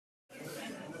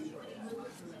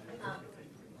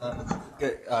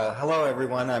Hello,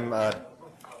 everyone. I'm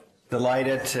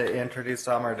delighted to introduce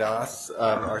Amar Das,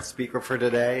 our speaker for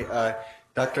today.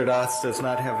 Dr. Das does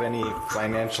not have any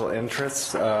financial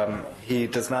interests. He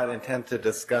does not intend to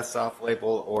discuss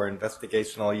off-label or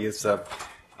investigational use of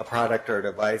a product or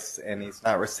device, and he's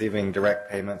not receiving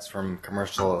direct payments from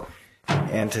commercial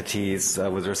entities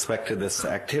with respect to this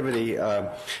activity.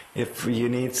 If you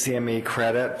need CME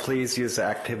credit, please use the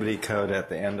activity code at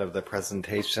the end of the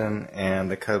presentation, and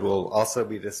the code will also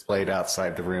be displayed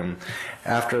outside the room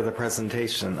after the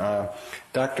presentation.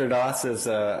 Dr. Das is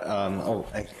a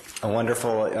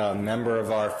wonderful member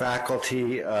of our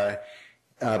faculty.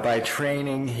 By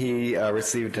training, he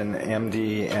received an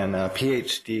MD and a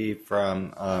PhD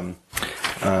from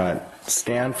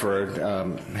Stanford,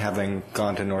 having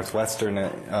gone to Northwestern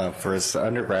for his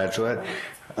undergraduate.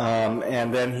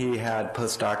 And then he had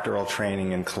postdoctoral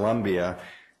training in Columbia.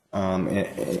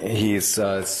 He's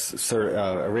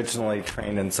originally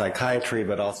trained in psychiatry,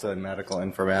 but also in medical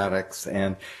informatics.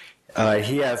 And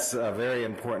he has very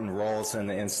important roles in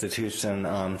the institution.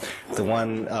 The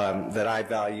one that I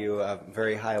value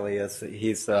very highly is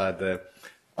he's the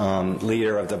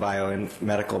leader of the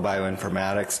medical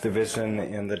bioinformatics division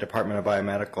in the Department of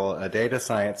Biomedical Data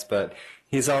Science, but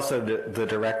he's also the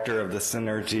director of the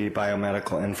Synergy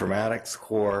Biomedical Informatics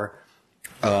Core,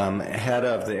 head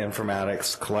of the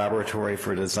Informatics Collaboratory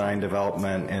for Design,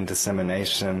 Development, and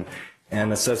Dissemination,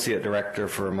 and associate director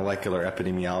for molecular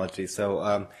epidemiology.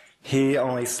 So he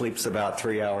only sleeps about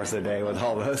 3 hours a day with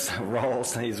all those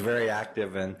roles. He's very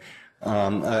active and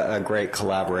a great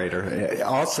collaborator.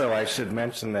 Also, I should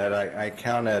mention that I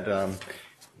counted,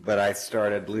 but I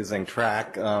started losing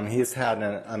track. He's had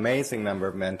an amazing number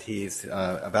of mentees,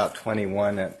 about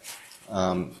 21 at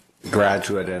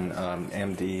graduate and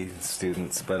MD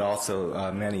students, but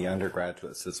also many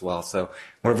undergraduates as well. So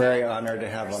we're very honored to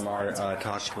have Amar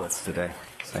talk to us today.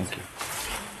 Thank you.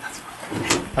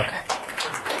 Okay.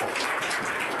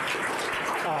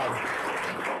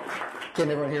 Can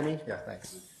everyone hear me? Yeah,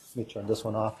 thanks. Let me turn this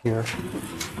one off here.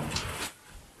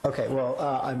 Okay, well,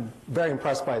 I'm very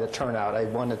impressed by the turnout. I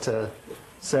wanted to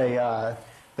say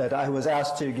that I was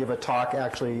asked to give a talk,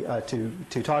 actually,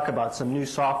 to talk about some new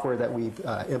software that we've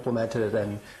implemented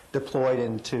and deployed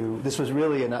into. This was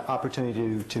really an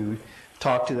opportunity to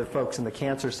talk to the folks in the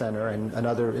Cancer Center and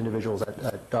other individuals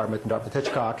at Dartmouth and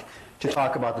Dartmouth-Hitchcock to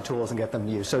talk about the tools and get them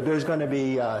used. So there's going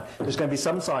to be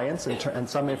some science and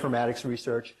some informatics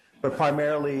research, but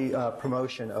primarily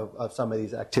promotion of some of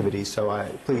these activities. So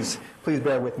please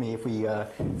bear with me if we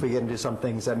get into some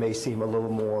things that may seem a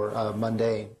little more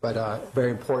mundane, but very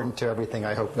important to everything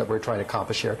I hope that we're trying to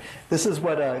accomplish here. This is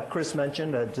what Chris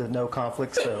mentioned, no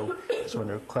conflict, so just want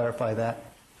to clarify that.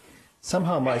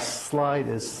 Somehow my slide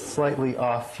is slightly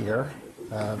off here.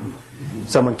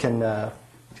 Someone can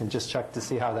just check to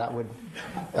see how that would,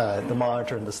 the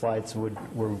monitor and the slides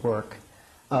would work.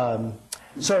 And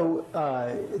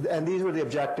these were the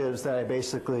objectives that I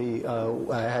basically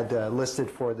I had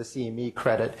listed for the CME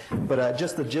credit. But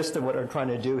just the gist of what I'm trying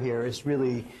to do here is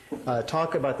really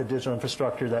talk about the digital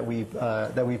infrastructure that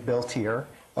we've built here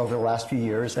over the last few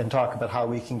years, and talk about how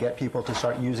we can get people to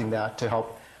start using that to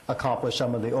help accomplish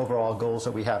some of the overall goals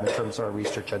that we have in terms of our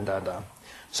research agenda.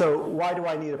 So why do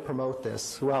I need to promote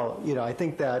this? Well, I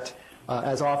think that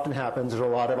as often happens, there's a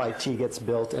lot of IT gets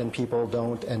built and people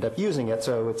don't end up using it.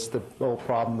 So it's the old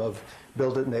problem of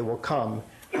build it and they will come.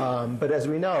 But as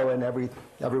we know, and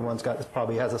everyone's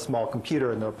probably has a small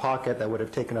computer in their pocket that would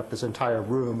have taken up this entire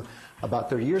room about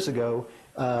 30 years ago,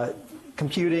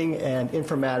 computing and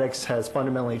informatics has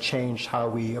fundamentally changed how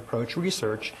we approach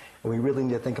research. And we really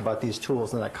need to think about these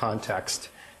tools in that context.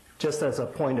 Just as a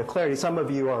point of clarity, some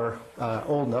of you are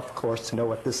old enough, of course, to know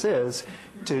what this is,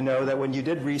 to know that when you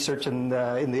did research in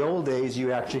the old days,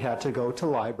 you actually had to go to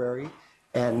the library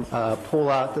and pull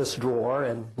out this drawer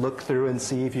and look through and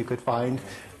see if you could find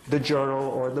the journal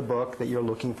or the book that you're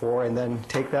looking for, and then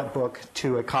take that book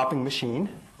to a copying machine,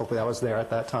 hopefully that was there at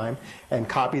that time, and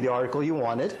copy the article you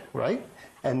wanted, right?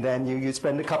 And then you'd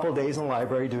spend a couple of days in the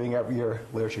library doing your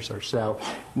literature search.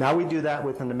 Now we do that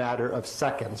within a matter of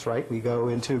seconds, right? We go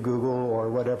into Google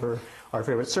or whatever our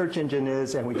favorite search engine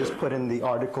is, and we just put in the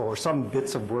article or some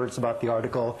bits of words about the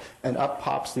article, and up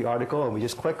pops the article, and we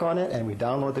just click on it, and we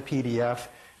download the PDF,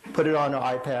 put it on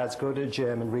our iPads, go to the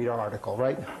gym, and read our article,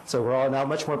 right? So we're all now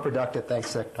much more productive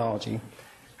thanks to technology.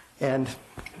 And,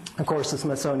 of course, the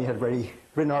Smithsonian had already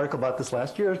written an article about this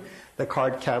last year. The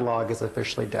card catalog is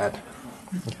officially dead.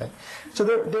 Okay. So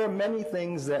there are many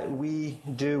things that we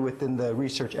do within the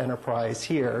research enterprise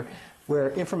here where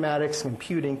informatics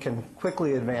computing can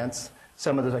quickly advance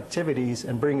some of those activities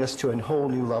and bring us to a whole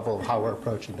new level of how we're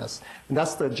approaching this. And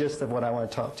that's the gist of what I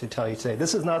want to tell you today.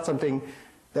 This is not something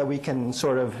that we can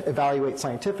sort of evaluate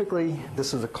scientifically.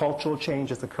 This is a cultural change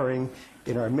that's occurring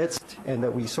in our midst, and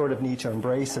that we sort of need to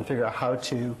embrace and figure out how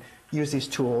to use these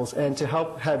tools, and to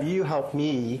have you help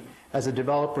me as a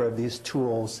developer of these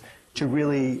tools to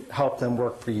really help them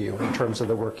work for you in terms of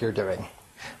the work you're doing.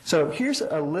 So here's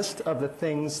a list of the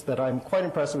things that I'm quite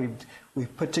impressed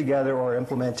we've put together or are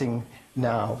implementing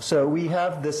now. So we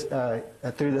have this,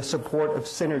 through the support of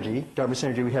Synergy, Dartmouth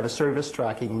Synergy, we have a service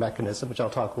tracking mechanism, which I'll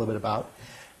talk a little bit about,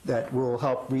 that will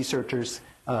help researchers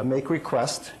make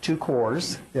requests to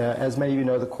cores. As many of you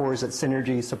know, the cores that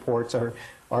Synergy supports are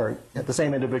the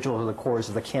same individuals as the cores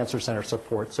of the Cancer Center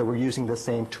supports. So we're using the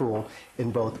same tool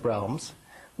in both realms.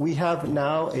 We have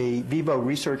now a Vivo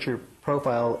researcher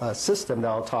profile system that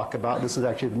I'll talk about. This is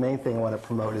actually the main thing I want to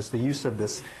promote, is the use of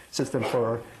this system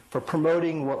for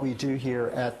promoting what we do here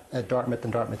at Dartmouth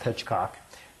and Dartmouth Hitchcock.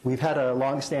 We've had a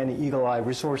long-standing Eagle Eye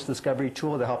resource discovery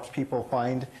tool that helps people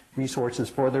find resources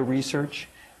for their research.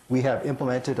 We have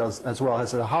implemented, as well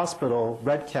as a hospital,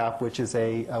 RedCap, which is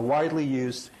a widely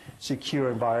used secure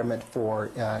environment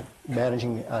for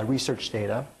managing research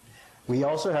data. We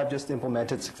also have just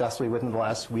implemented successfully within the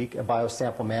last week a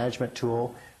biosample management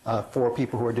tool for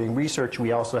people who are doing research.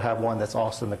 We also have one that's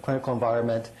also in the clinical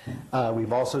environment.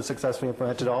 We've also successfully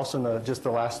implemented also in just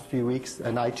the last few weeks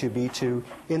an I2B2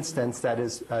 instance that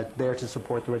is there to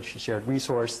support the registry shared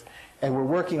resource. And we're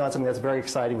working on something that's very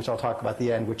exciting, which I'll talk about at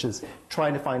the end, which is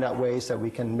trying to find out ways that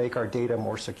we can make our data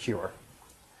more secure.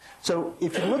 So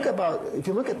if you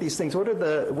look at these things, what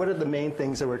are the main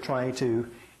things that we're trying to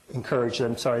encourage?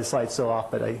 I'm sorry, the slide's still off,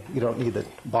 but you don't need the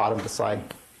bottom of the slide.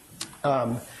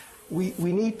 We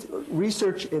need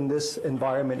research in this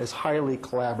environment is highly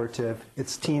collaborative.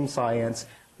 It's team science.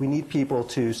 We need people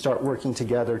to start working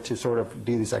together to sort of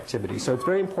do these activities. So it's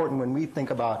very important when we think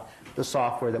about the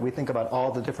software that we think about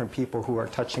all the different people who are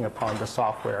touching upon the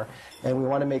software. And we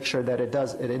want to make sure that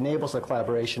it enables the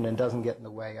collaboration and doesn't get in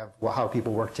the way of how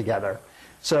people work together.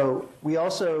 So we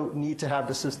also need to have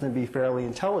the system be fairly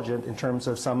intelligent in terms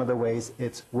of some of the ways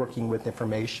it's working with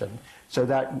information. So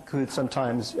that includes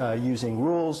sometimes using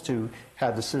rules to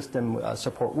have the system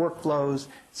support workflows.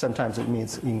 Sometimes it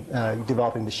means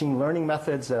developing machine learning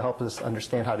methods that help us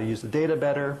understand how to use the data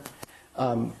better.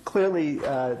 Clearly,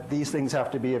 these things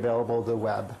have to be available to the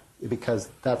web, because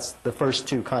that's the first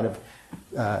two kind of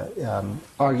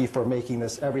argue for making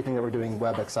everything that we're doing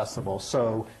web accessible.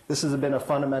 So this has been a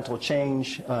fundamental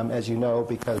change, as you know,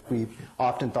 because we've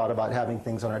often thought about having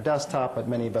things on our desktop, but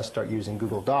many of us start using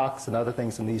Google Docs and other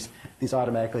things, and these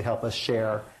automatically help us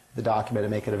share the document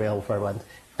and make it available for everyone.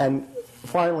 And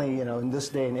finally, in this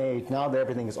day and age, now that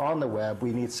everything is on the web,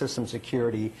 we need system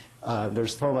security.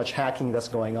 There's so much hacking that's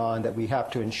going on that we have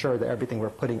to ensure that everything we're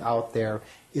putting out there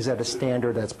is at a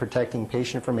standard that's protecting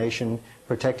patient information,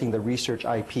 protecting the research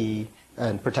IP,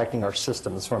 and protecting our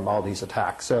systems from all these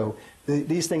attacks. So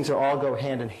these things all go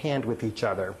hand in hand with each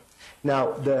other.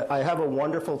 Now, I have a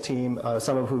wonderful team,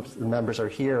 some of whose members are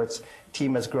here. The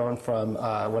team has grown from,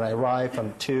 when I arrived,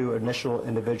 from 2 initial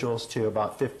individuals to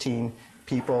about 15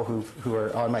 people who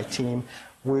are on my team.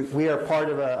 We are part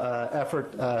of an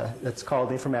effort that's called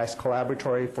the Informatics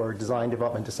Collaboratory for Design,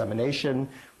 Development, Dissemination.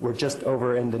 We're just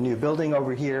over in the new building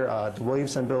over here, the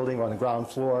Williamson building on the ground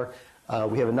floor.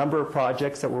 We have a number of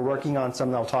projects that we're working on.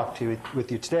 Some I'll talk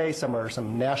with you today. Some are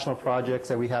some national projects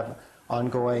that we have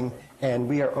ongoing. And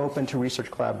we are open to research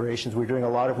collaborations. We're doing a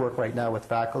lot of work right now with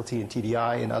faculty and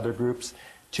TDI and other groups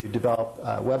to develop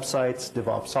websites,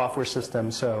 develop software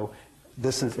systems. So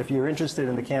this is, if you're interested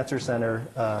in the Cancer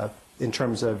Center in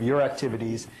terms of your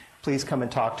activities, please come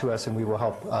and talk to us, and we will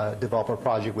help develop a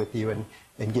project with you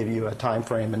and give you a time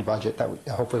frame and budget that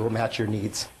hopefully will match your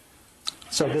needs.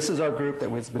 So this is our group that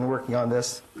has been working on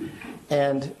this.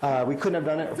 And we couldn't have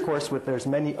done it, of course, there's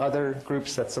many other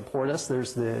groups that support us.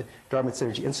 There's the Dartmouth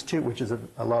Synergy Institute, which is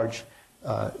a large,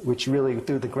 which really,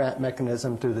 through the grant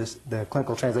mechanism, through the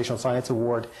Clinical Translational Science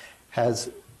Award,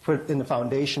 has put in the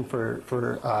foundation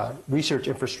for research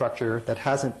infrastructure that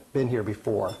hasn't been here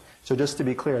before. So just to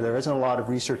be clear, there isn't a lot of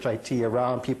research IT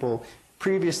around. People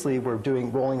previously were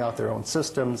rolling out their own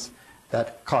systems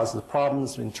that causes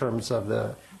problems in terms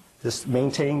of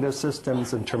maintaining those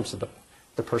systems, in terms of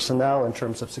the personnel, in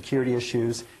terms of security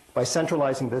issues. By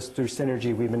centralizing this through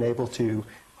Synergy, we've been able to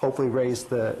hopefully raise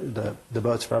the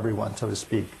boats for everyone, so to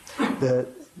speak.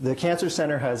 The Cancer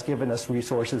Center has given us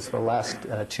resources for the last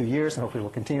 2 years, and hopefully will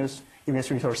continue giving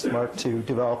us resources to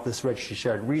develop this registry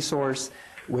shared resource,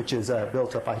 which is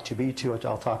built up I2B2, which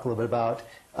I'll talk a little bit about.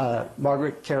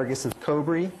 Margaret Carrigus'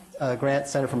 COBRI grant,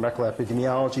 Center for Molecular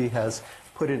Epidemiology, has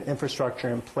put an infrastructure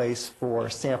in place for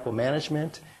sample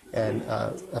management and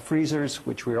freezers,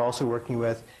 which we're also working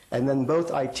with. And then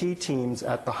both IT teams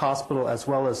at the hospital as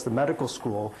well as the medical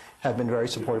school have been very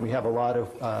supportive. We have a lot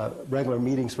of regular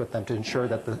meetings with them to ensure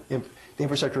that the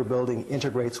infrastructure we're building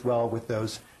integrates well with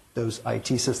those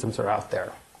IT systems that are out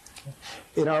there.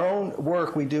 In our own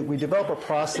work, we develop a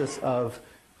process of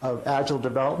agile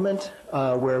development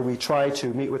where we try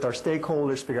to meet with our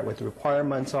stakeholders, figure out what the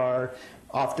requirements are.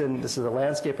 Often this is a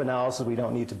landscape analysis. We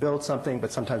don't need to build something,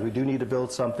 but sometimes we do need to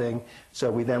build something. So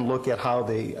we then look at how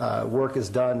the work is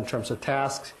done in terms of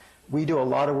tasks. We do a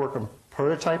lot of work on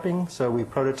prototyping. So we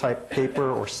prototype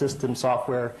paper or system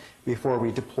software before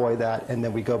we deploy that, and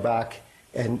then we go back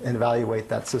and evaluate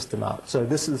that system out. So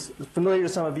this is familiar to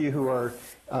some of you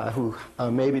who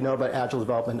maybe know about agile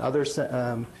development in other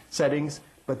settings.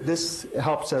 But this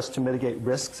helps us to mitigate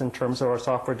risks in terms of our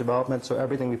software development. So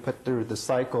everything we put through the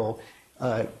cycle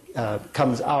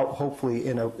comes out hopefully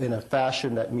in a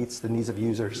fashion that meets the needs of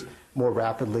users more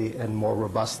rapidly and more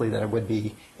robustly than it would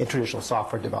be in traditional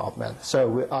software development.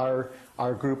 So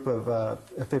our group of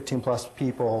 15 plus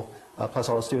people, plus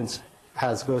all the students,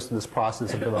 goes through this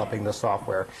process of developing the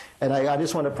software. And I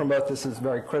just want to promote this as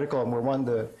very critical, and we're one of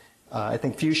the I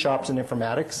think few shops in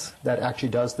informatics that actually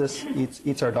does this,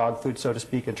 eats our dog food, so to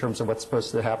speak, in terms of what's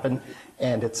supposed to happen.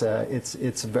 And it's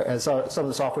as some of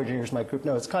the software engineers in my group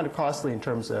know, it's kind of costly in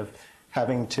terms of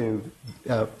having to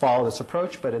follow this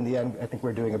approach. But in the end, I think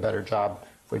we're doing a better job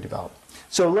if we develop.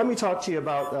 So let me talk to you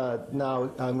about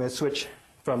now. I'm going to switch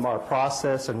from our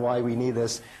process and why we need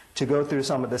this to go through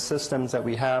some of the systems that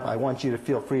we have. I want you to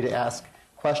feel free to ask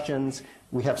questions.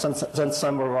 We have some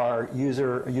of our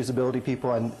usability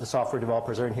people and the software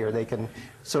developers are in here. They can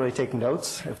certainly take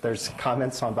notes if there's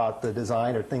comments about the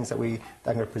design or things that I'm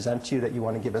going to present to you that you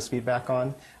want to give us feedback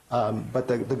on. But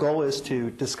the goal is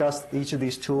to discuss each of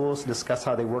these tools, discuss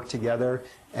how they work together,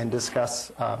 and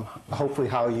discuss hopefully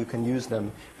how you can use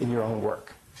them in your own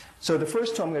work. So the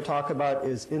first tool I'm going to talk about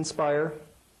is Inspire.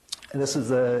 And this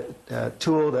is a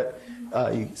tool that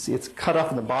you see it's cut off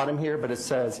in the bottom here, but it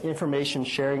says Information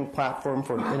Sharing Platform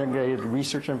for an Integrated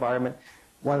Research Environment.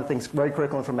 One of the things very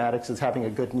critical in informatics is having a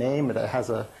good name, and it has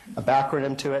a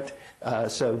backronym to it.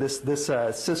 So this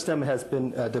system has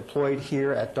been deployed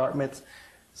here at Dartmouth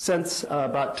since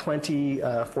about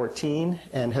 2014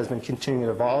 and has been continuing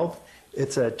to evolve.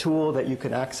 It's a tool that you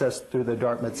can access through the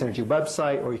Dartmouth Synergy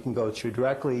website, or you can go to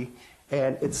directly.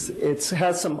 And it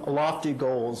has some lofty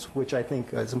goals, which I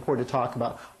think is important to talk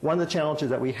about. One of the challenges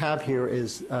that we have here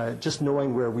is just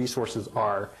knowing where resources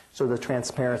are. So the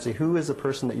transparency, who is the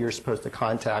person that you're supposed to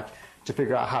contact to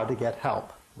figure out how to get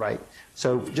help, right?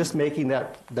 So just making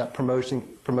that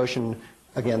promotion,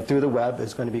 again, through the web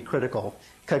is going to be critical.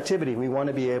 Connectivity, we want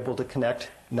to be able to connect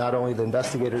not only the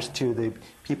investigators to the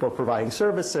people providing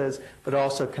services, but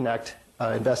also connect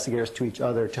investigators to each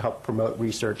other to help promote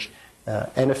research.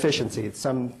 And efficiency.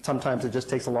 Sometimes it just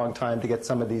takes a long time to get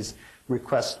some of these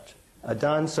requests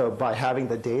done. So by having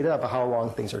the data about how long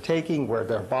things are taking, where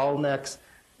there are bottlenecks,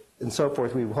 and so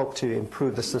forth, we hope to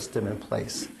improve the system in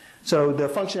place. So the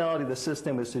functionality of the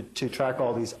system is to track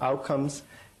all these outcomes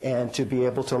and to be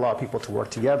able to allow people to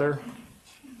work together.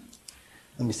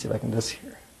 Let me see if I can do this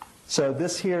here. So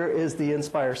this here is the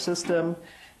Inspire system.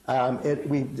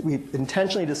 We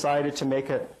intentionally decided to make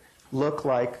it look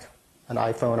like an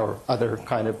iPhone or other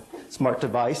kind of smart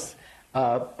device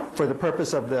for the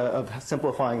purpose of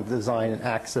simplifying the design and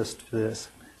access to this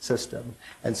system.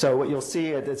 And so what you'll see,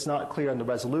 it's not clear on the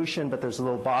resolution, but there's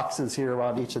little boxes here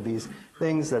around each of these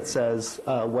things that says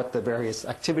what the various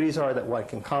activities are that one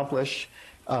can accomplish.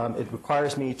 It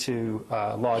requires me to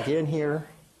log in here.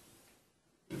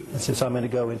 So I'm going to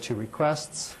go into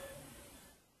requests.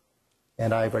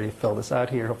 And I've already filled this out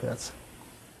here. Hopefully that's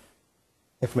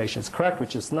information is correct,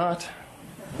 which is not.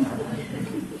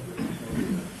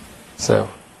 So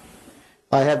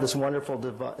I have this wonderful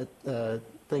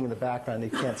thing in the background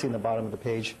that you can't see in the bottom of the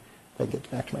page. If I get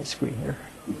back to my screen here,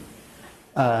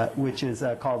 which is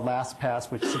called LastPass,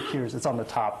 which secures, it's on the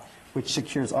top, which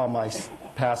secures all my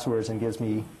passwords and gives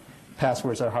me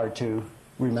passwords that are hard to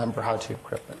remember how to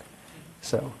encrypt it.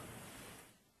 So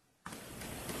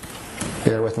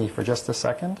bear with me for just a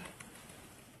second.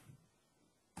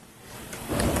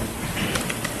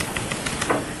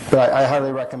 But I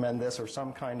highly recommend this or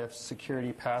some kind of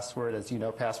security password. As you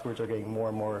know, passwords are getting more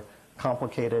and more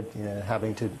complicated,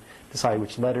 having to decide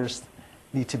which letters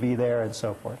need to be there and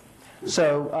so forth.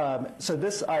 So,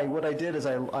 what I did is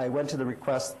I went to the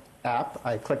request app.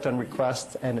 I clicked on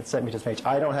request, and it sent me to this page.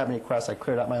 I don't have any requests. I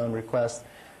cleared out my own request,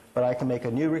 but I can make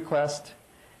a new request.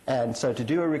 And so to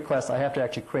do a request, I have to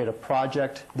actually create a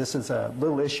project. This is a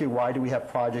little issue. Why do we have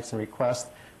projects and requests?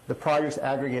 The projects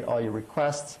aggregate all your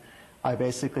requests. I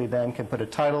basically then can put a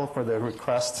title for the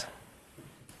request.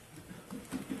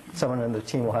 Someone on the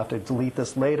team will have to delete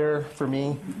this later for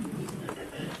me.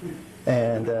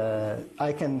 And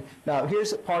I can, now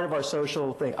here's part of our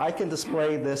social thing. I can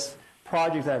display this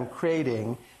project that I'm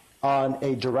creating on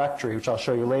a directory, which I'll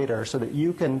show you later, so that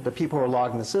you can, the people who are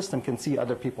logged in the system can see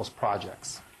other people's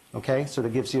projects. Okay, so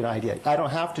that gives you an idea. I don't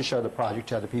have to show the project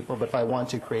to other people, but if I want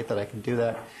to create that, I can do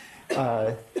that.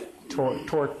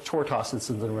 Tortos is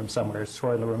in the room somewhere. Is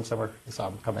Tor in the room somewhere? I saw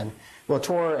him come in. Well,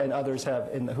 Tor and others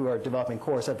who are developing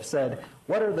cores have said,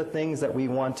 what are the things that we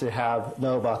want to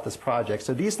know about this project?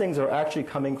 So these things are actually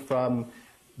coming from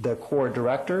the core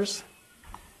directors.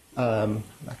 Do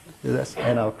this,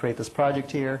 and I'll create this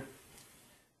project here.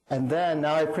 And then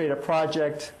now I create a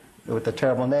project with a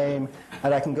terrible name,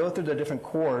 and I can go through the different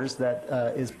cores that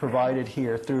is provided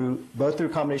here both through a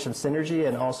combination of Synergy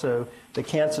and also the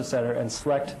Cancer Center, and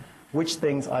select which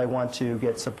things I want to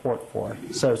get support for.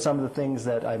 So some of the things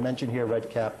that I mentioned here,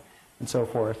 REDCap and so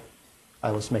forth,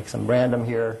 I will just make some random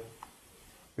here.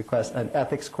 Request an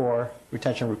ethics core,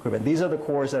 retention recruitment. These are the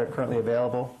cores that are currently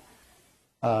available.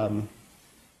 I'm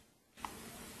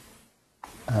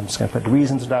just going to put the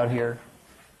reasons down here.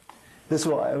 This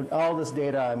will, all this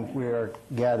data we're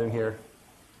gathering here.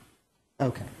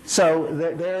 Okay, so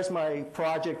there's my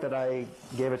project that I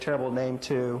gave a terrible name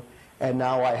to, and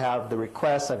now I have the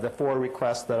requests. I have the 4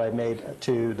 requests that I made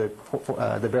to the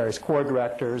various core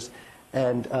directors,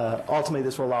 and ultimately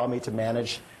this will allow me to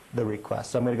manage the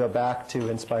requests. So I'm going to go back to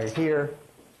Inspire here,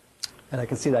 and I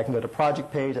can see that I can go to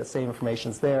project page. That same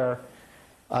information's there,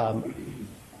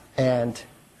 and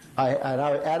I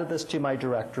added this to my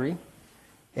directory.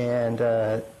 And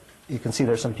you can see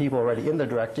there's some people already in the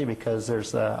directory because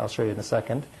there's, I'll show you in a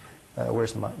second.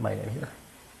 Where's my name here?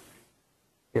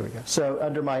 Here we go. So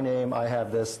under my name, I have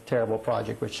this terrible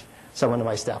project, which someone in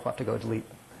my staff will have to go delete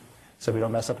so we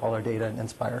don't mess up all our data in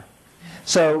Inspire.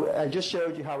 So I just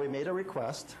showed you how we made a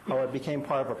request, how it became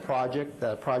part of a project,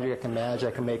 that project I can manage,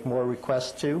 I can make more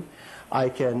requests to. I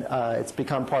can, it's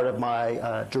become part of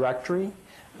my directory.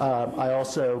 I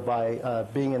also, by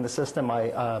being in the system,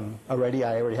 I already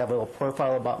have a little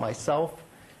profile about myself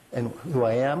and who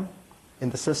I am in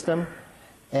the system.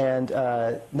 And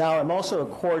now I'm also a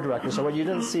core director. So what you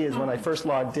didn't see is when I first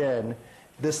logged in,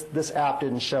 this app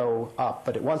didn't show up.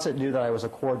 But once it knew that I was a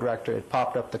core director, it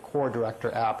popped up the core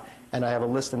director app. And I have a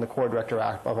list in the core director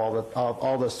app of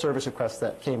all the service requests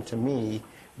that came to me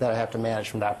that I have to manage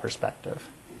from that perspective.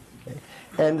 Okay.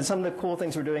 And some of the cool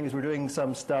things we're doing is we're doing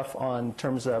some stuff on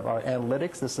terms of our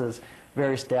analytics. This is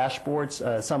various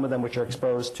dashboards, some of them which are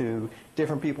exposed to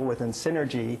different people within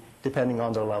Synergy depending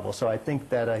on their level. So I think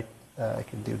that I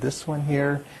can do this one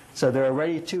here. So there are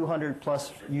already 200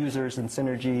 plus users in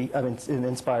Synergy, in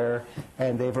Inspire,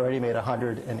 and they've already made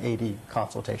 180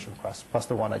 consultation requests, plus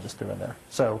the one I just threw in there.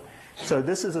 So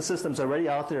this is a system that's already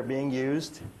out there being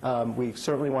used. We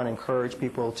certainly want to encourage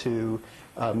people to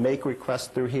make requests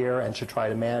through here and to try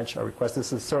to manage our requests.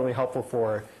 This is certainly helpful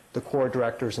for the core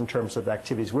directors in terms of the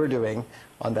activities we're doing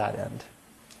on that end.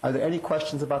 Are there any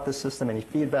questions about this system, any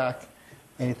feedback,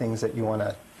 any things that you want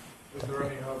to? Is there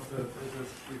any hope that this is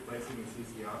replacing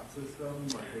the CCOP system?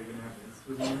 Like they're going to have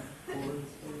instrument cores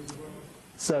as well?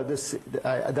 So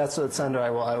that's what's under. I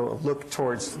will look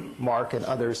towards Mark and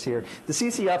others here. The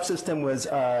CCOP system was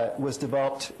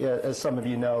developed, as some of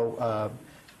you know,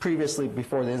 previously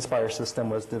before the Inspire system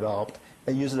was developed.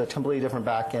 It uses a completely different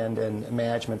back-end and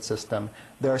management system.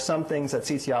 There are some things that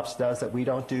CCOps does that we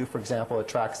don't do. For example, it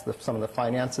tracks some of the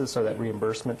finances so that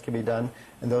reimbursement can be done.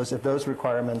 And if those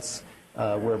requirements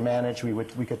were managed,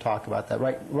 we could talk about that.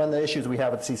 Right. One of the issues we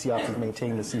have with CCOps is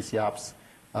maintaining the CCOps.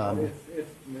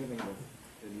 It's moving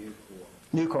the new core.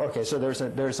 New core. Okay. So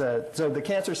so the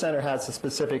Cancer Center has the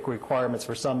specific requirements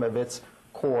for some of its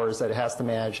cores that it has to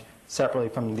manage separately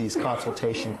from these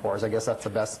consultation cores. I guess that's the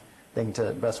best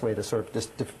way to sort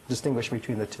of distinguish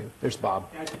between the two. There's Bob.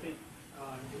 Yeah, I think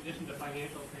in addition to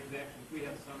financial transactions, we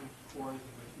have some cores in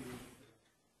which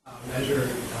we measure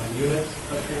units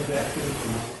of transactions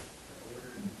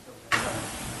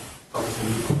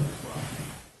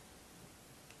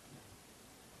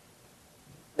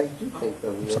and I do think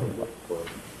that we ought to look for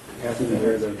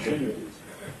where there are synergies.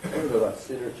 What about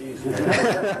synergies?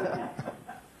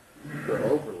 Or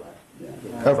overlap.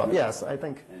 Overlap. Yes, I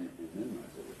think.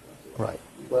 Right.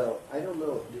 Well, I don't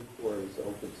know if Nucor is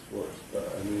open source,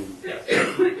 but I mean,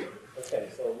 okay,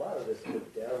 so a lot of this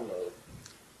could download,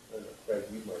 I don't know, Craig,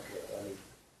 you might know, I mean,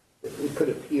 it could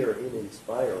appear in in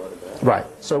Inspire automatically. Right.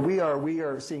 So we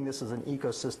are seeing this as an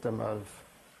ecosystem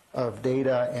of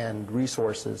data and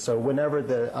resources. So whenever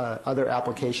the other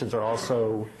applications are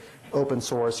also open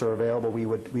source or available, we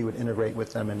would integrate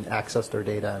with them and access their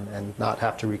data and not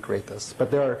have to recreate this.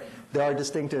 But there are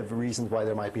distinctive reasons why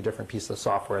there might be different pieces of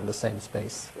software in the same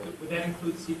space. Would that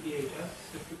include CPHS?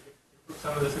 If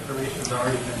some of this information has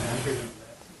already been entered into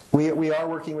that? We are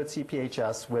working with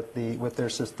CPHS with their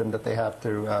system that they have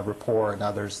through Rapport and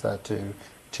others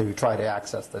to try to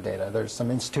access the data. There's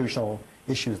some institutional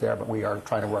issues there, but we are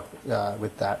trying to work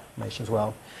with that information as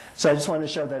well. So I just wanted to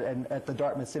show that at the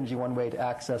Dartmouth Synergy, one way to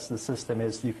access the system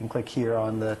is you can click here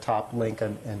on the top link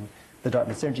and the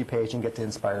Dartmouth Synergy page and get to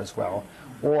Inspire as well.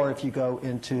 Or if you go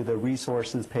into the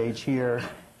resources page here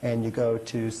and you go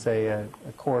to, say, a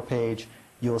core page,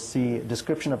 you'll see a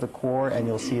description of the core and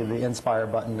you'll see the Inspire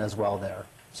button as well there.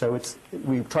 So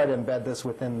we try to embed this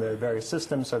within the various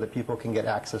systems so that people can get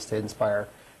access to Inspire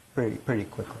pretty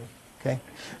quickly. Okay,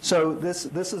 so this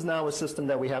is now a system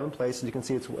that we have in place. As you can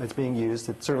see, it's being used.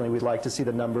 Certainly, we'd like to see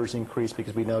the numbers increase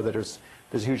because we know that there's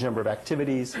a huge number of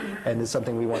activities, and it's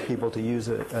something we want people to use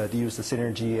the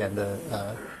Synergy and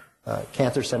the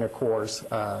Cancer Center cores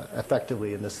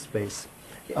effectively in this space.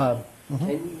 Can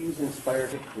you use Inspire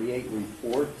to create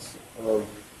reports of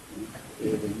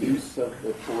the use of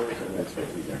the cores? And that's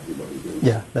exactly what we do.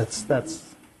 Yeah, that's.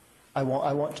 I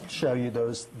won't show you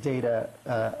those data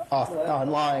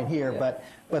online here, Yeah.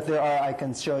 but there are. I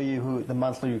can show you the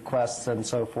monthly requests and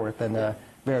so forth, and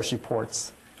various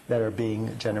reports that are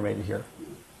being generated here.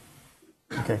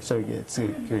 Okay, so you get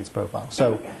securities profile.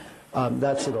 So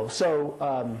that's it all.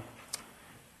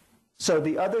 So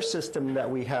the other system that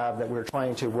we have that we're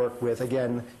trying to work with,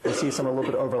 again, you see a little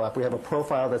bit of overlap. We have a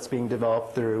profile that's being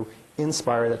developed through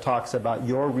Inspire that talks about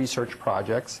your research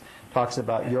projects, talks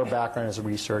about your background as a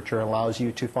researcher, and allows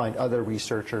you to find other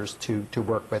researchers to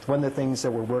work with. One of the things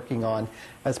that we're working on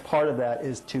as part of that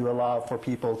is to allow for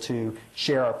people to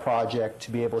share a project,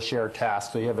 to be able to share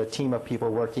tasks. So you have a team of people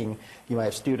working, you might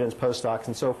have students, postdocs,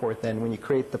 and so forth. Then when you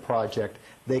create the project,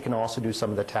 they can also do some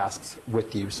of the tasks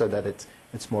with you so that it's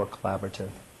more collaborative.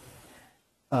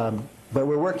 But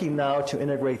we're working now to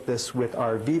integrate this with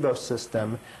our Vivo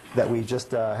system that we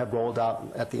just have rolled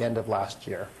out at the end of last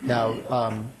year.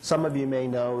 Now, some of you may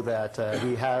know that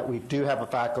we do have a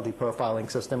faculty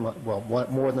profiling system, well,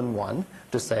 more than one,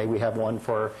 to say. We have one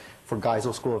for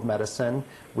Geisel School of Medicine.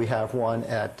 We have one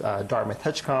at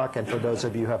Dartmouth-Hitchcock, and for those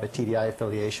of you who have a TDI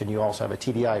affiliation, you also have a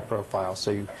TDI profile.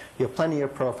 So you have plenty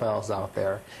of profiles out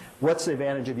there. What's the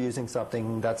advantage of using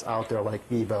something that's out there like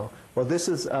Vivo? Well, this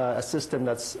is a system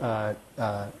that's,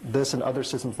 this and other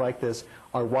systems like this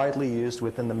are widely used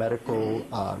within the medical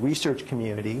research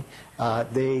community.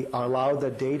 They allow the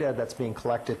data that's being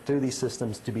collected through these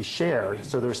systems to be shared.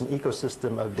 So there's an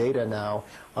ecosystem of data now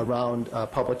around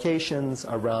publications,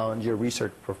 around your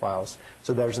research profiles.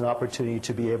 So there's an opportunity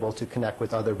to be able to connect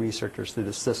with other researchers through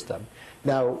the system.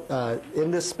 Now, in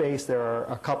this space, there are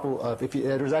a couple of,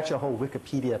 there's actually a whole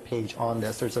Wikipedia page on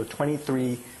this. There's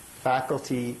 23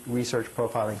 faculty research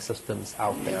profiling systems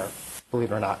out there,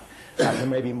 believe it or not. There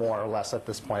may be more or less at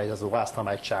this point, as the last time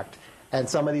I checked. And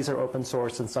some of these are open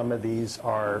source and some of these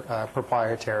are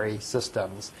proprietary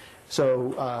systems.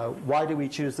 So why did we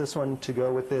choose this one to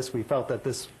go with this? We felt that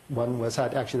this one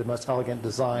had actually the most elegant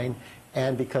design,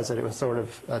 and because it was sort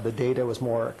of, the data was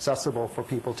more accessible for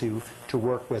people to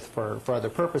work with for other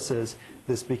purposes,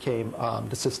 this became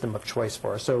the system of choice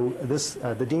for us. So this,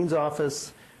 the Dean's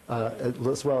Office,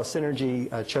 as well as Synergy,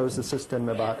 chose the system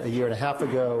about a year and a half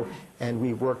ago, and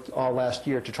we worked all last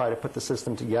year to try to put the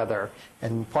system together.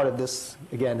 And part of this,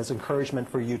 again, is encouragement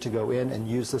for you to go in and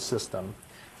use the system.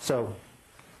 So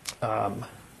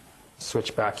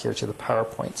switch back here to the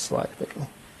PowerPoint slide if I can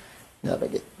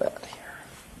navigate that here.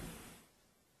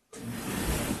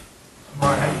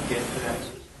 Amar, how do you get to that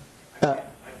system?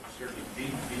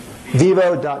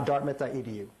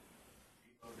 Vivo.dartmouth.edu.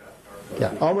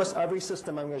 Yeah, almost every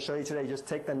system I'm going to show you today, just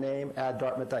take the name, add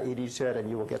dartmouth.edu to it, and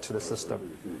you will get to the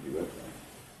system.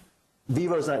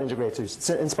 Vivo is not integrated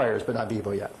to Inspires, but not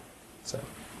Vivo yet. So,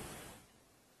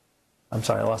 I'm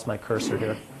sorry, I lost my cursor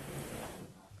here.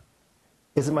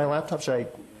 Is it my laptop? Should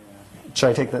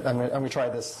I take that? I'm going to try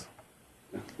this.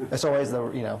 It's always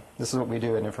this is what we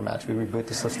do in Informatics. We reboot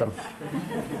the system.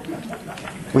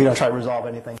 We don't try to resolve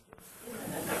anything.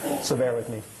 So bear with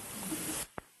me.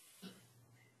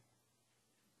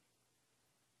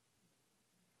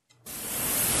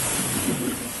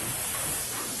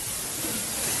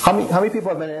 How many people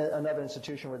have been in another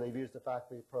institution where they've used the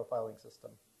faculty profiling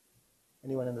system?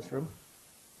 Anyone in this room?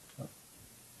 Oh.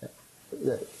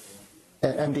 Yeah.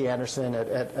 MD Anderson.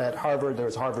 At Harvard, there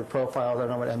was Harvard Profile. I don't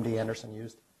know what MD Anderson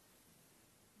used.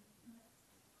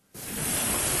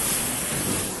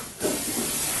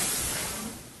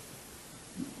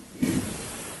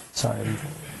 Sorry.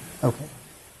 Okay.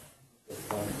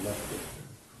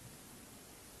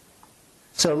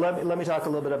 So let me talk a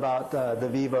little bit about the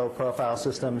Vivo profile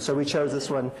system. So we chose this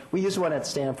one. We used one at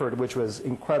Stanford, which was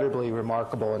incredibly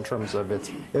remarkable in terms of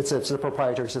it's a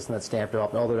proprietary system that Stanford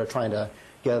developed, although they're trying to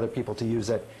get other people to use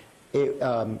it. It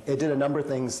did a number of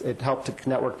things. It helped to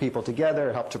network people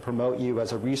together. It helped to promote you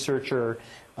as a researcher.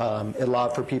 It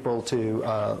allowed for people to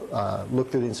look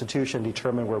through the institution,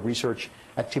 determine where research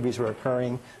activities were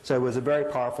occurring. So it was a very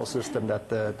powerful system that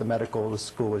the medical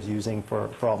school was using for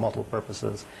all multiple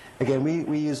purposes. Again,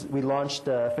 we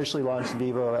officially launched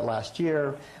Vivo last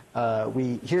year.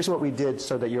 Here's what we did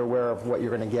so that you're aware of what you're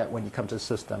going to get when you come to the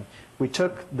system. We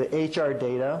took the HR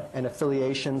data and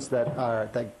affiliations that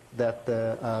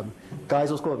the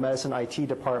Geisel School of Medicine IT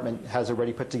department has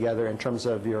already put together in terms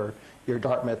of your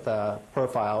Dartmouth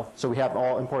profile. So we have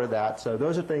all imported that. So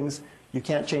those are things you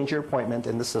can't change your appointment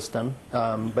in the system,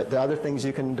 but there are other things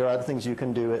you can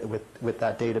do with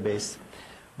that database.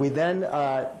 We then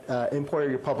imported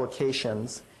your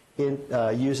publications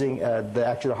using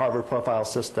the Harvard profile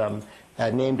system,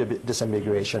 named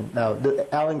disambiguation. Now,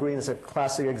 Alan Green is a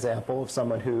classic example of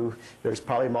someone who there's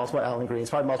probably multiple Alan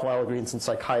Greens in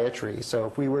psychiatry. So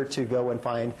if we were to go and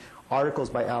find articles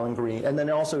by Alan Green, and then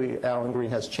also Alan Green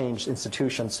has changed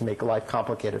institutions to make life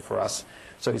complicated for us.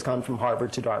 So he's gone from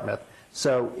Harvard to Dartmouth.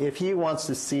 So if he wants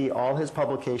to see all his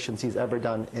publications he's ever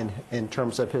done in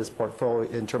terms of his portfolio,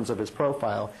 in terms of his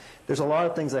profile, there's a lot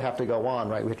of things that have to go on,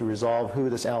 right? We have to resolve who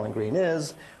this Alan Green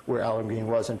is, where Alan Green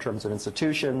was in terms of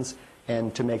institutions,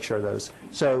 and to make sure those.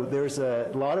 So there's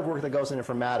a lot of work that goes in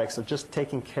informatics of just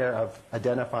taking care of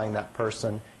identifying that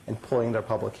person and pulling their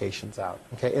publications out.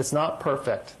 Okay, it's not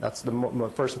perfect. That's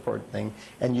the first important thing.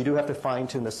 And you do have to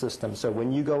fine-tune the system. So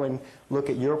when you go and look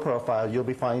at your profile, you'll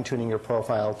be fine-tuning your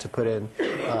profile to put in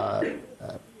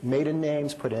maiden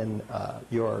names, put in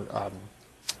your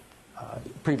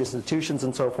previous institutions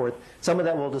and so forth. Some of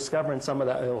that we'll discover, and some of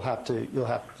that you'll have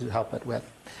to help it with.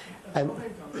 And,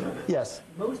 yes?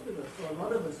 Most of us, or a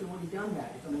lot of us, have already done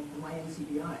that. It's on my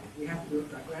NCBI. We have to do it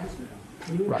by grants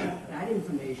now. We Right. have that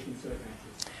information search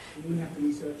access. We have to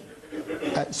research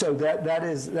it. So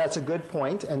that's a good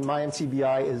point, and my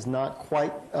NCBI is not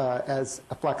quite as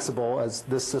flexible as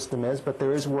this system is, but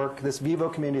there is work. This Vivo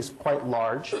community is quite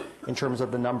large in terms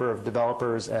of the number of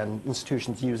developers and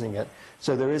institutions using it.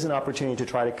 So there is an opportunity to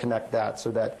try to connect that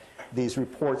so that these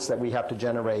reports that we have to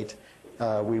generate,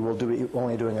 we will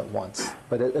only doing it once.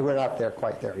 But we're not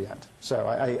quite there yet. So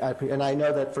and I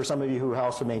know that for some of you who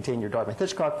also maintain your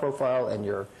Dartmouth-Hitchcock profile and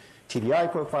your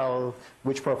TDI profile,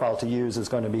 which profile to use is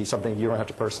going to be something you don't have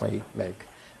to personally make.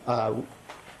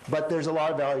 But there's a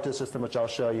lot of value to the system, which I'll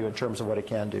show you in terms of what it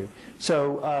can do.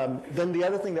 So then the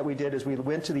other thing that we did is we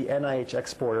went to the NIH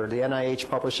exporter. The NIH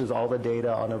publishes all the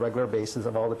data on a regular basis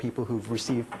of all the people who've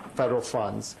received federal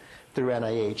funds through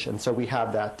NIH, and so we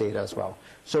have that data as well.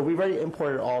 So we've already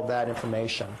imported all that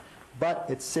information, but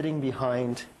it's sitting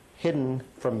behind, hidden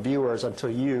from viewers until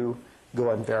you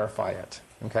go and verify it.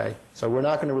 Okay, so we're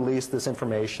not going to release this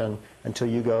information until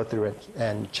you go through it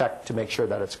and check to make sure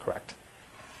that it's correct.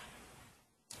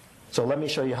 So let me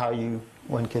show you how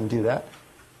one can do that.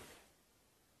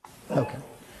 Okay,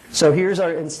 so here's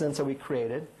our instance that we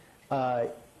created. There's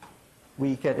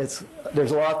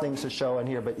a lot of things to show in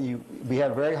here, but we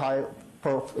have a very high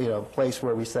place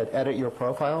where we said edit your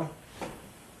profile.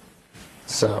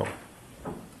 So.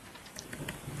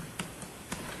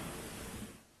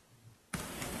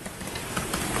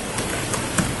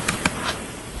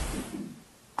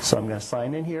 So I'm going to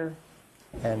sign in here,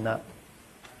 and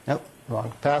nope,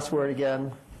 wrong password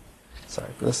again.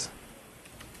 Sorry for this.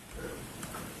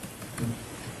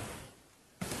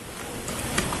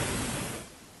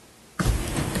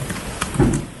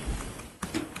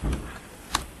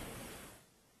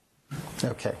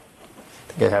 Okay,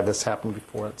 I think I had this happen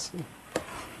before. Let's see.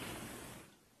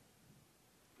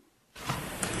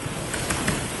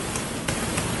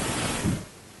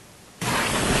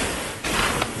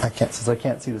 Since I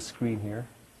can't see the screen here,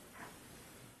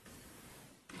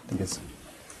 I think it's.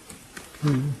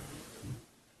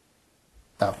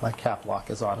 Oh, my cap lock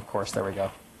is on, of course. There we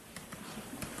go.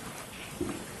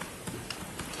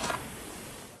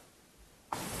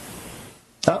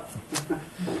 Oh,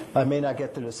 I may not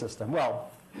get through the system.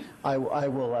 Well, I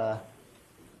will.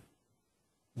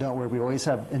 Don't worry. We always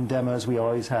have in demos. We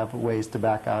always have ways to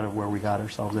back out of where we got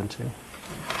ourselves into.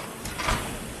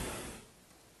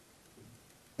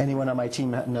 Anyone on my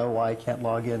team know why I can't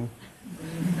log in?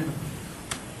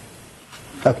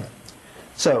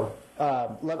 So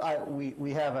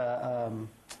we have a,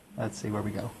 let's see where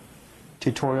we go.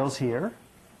 Tutorials here.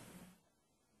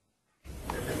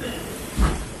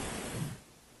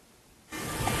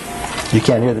 You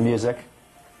can't hear the music,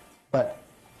 but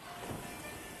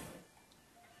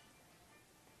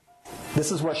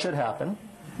this is what should happen.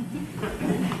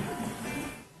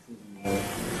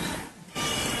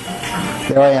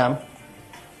 There I am.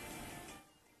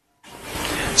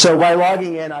 So by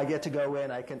logging in, I get to go in.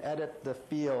 I can edit the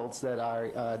fields that are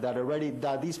already.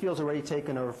 These fields are already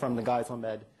taken over from the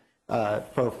GeisselMed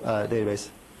database.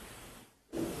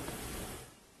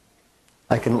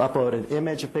 I can upload an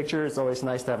image, a picture. It's always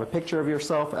nice to have a picture of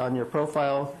yourself on your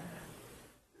profile.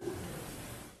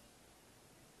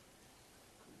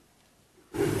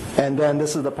 And then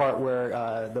this is the part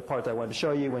where the part that I wanted to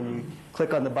show you. When you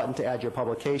click on the button to add your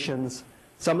publications,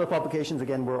 some of the publications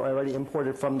again were already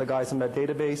imported from the GeisselMed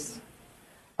database.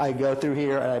 I go through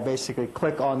here and I basically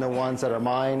click on the ones that are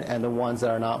mine and the ones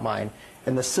that are not mine.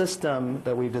 And the system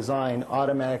that we've designed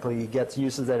automatically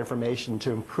uses that information to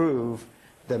improve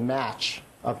the match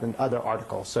of the other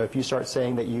articles. So if you start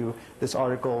saying that this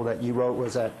article that you wrote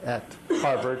was at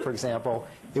Harvard, for example,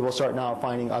 it will start now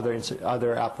finding other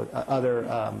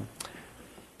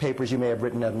papers you may have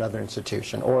written at another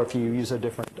institution, or if you use a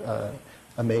different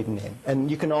a maiden name. And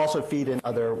you can also feed in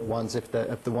other ones if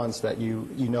the ones that you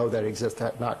know that exist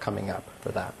are not coming up for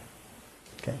that.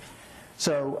 Okay.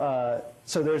 So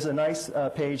there's a nice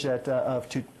page of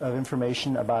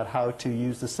information about how to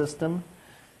use the system,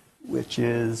 which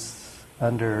is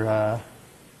under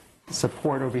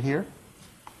support over here.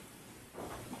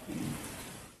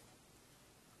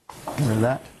 Remember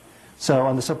that? So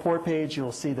on the support page,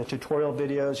 you'll see the tutorial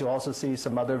videos. You'll also see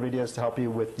some other videos to help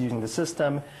you with using the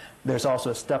system. There's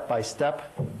also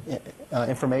step-by-step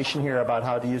information here about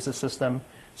how to use the system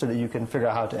so that you can figure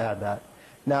out how to add that.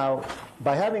 Now,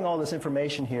 by having all this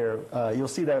information here, you'll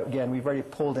see that, again, we've already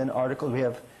pulled in articles. We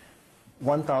have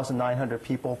 1,900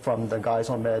 people from the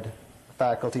GeisselMed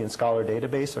faculty and scholar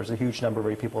database. There's a huge number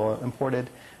of people imported.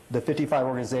 The 55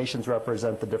 organizations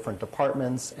represent the different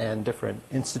departments and different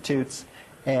institutes.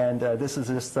 And this is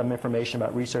just some information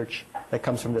about research that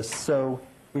comes from this. So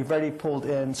we've already pulled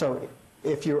in. So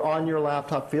if you're on your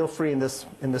laptop, feel free in this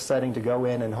setting to go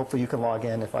in, and hopefully you can log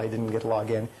in if I didn't get to log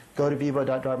in. Go to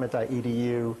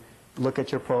vivo.dartmouth.edu, look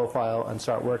at your profile, and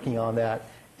start working on that.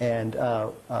 And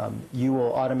you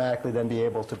will automatically then be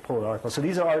able to pull an article. So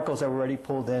these are articles that were already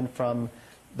pulled in from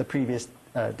the previous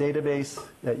database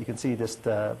that you can see just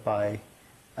by,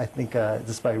 I think,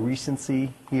 just by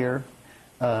recency here.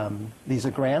 These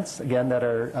are grants, again, that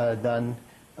are done,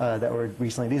 that were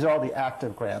recently. These are all the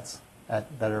active grants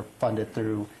that are funded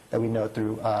through, that we know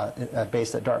through,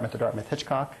 based at Dartmouth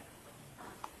Hitchcock.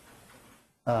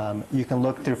 You can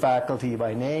look through faculty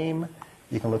by name.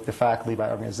 You can look through faculty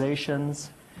by organizations.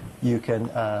 You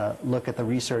can look at the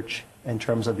research in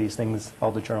terms of these things,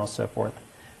 all the journals, so forth.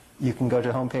 You can go to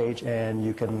the homepage and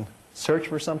you can search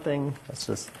for something. Let's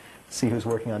just see who's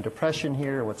working on depression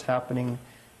here, what's happening.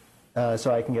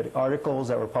 So I can get articles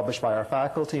that were published by our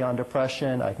faculty on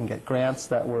depression. I can get grants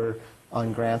that were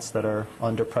on grants that are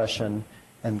on depression,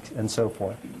 and so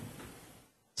forth.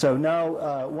 So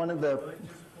now one of the... Just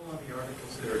pull on the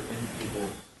articles that are in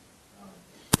people's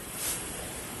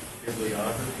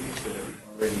bibliographies that have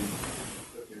already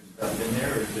put their stuff in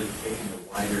there, or is it taking a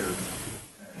wider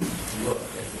look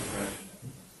at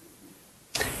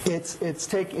depression?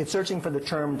 It's searching for the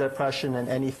term depression in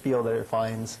any field that it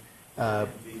finds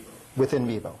within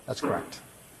Vivo. That's correct.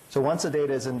 So once the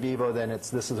data is in Vivo, then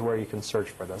this is where you can search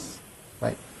for this,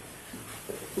 right?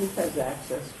 Who has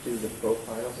access to the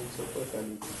profiles and so forth? I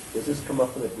mean, does this come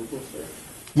up in a Google search?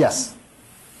 Yes.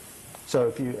 So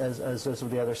if you, as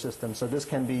with the other systems, so this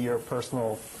can be your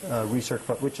personal research,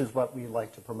 which is what we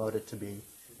like to promote it to be,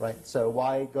 right? So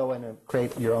why go in and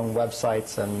create your own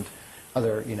websites and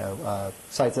other,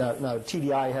 sites? Now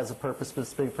TDI has a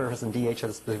specific purpose, and DH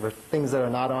has a specific purpose. Things that are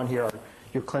not on here,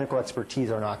 your clinical expertise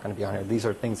are not going to be on here. These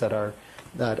are things that are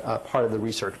part of the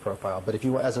research profile. But if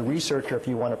you, as a researcher, if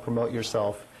you want to promote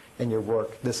yourself and your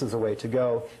work, this is a way to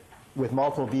go. With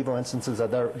multiple Vivo instances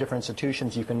at different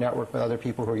institutions, you can network with other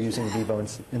people who are using the Vivo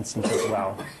instance as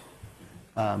well.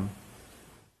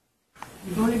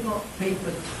 You've only got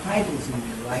paper titles in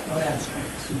there, right? Not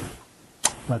abstracts.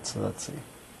 Let's see.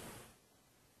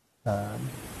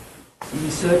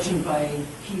 You're searching by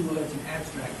keywords and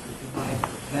abstracts that provide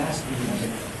vastly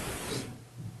more.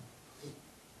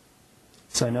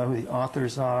 So I know who the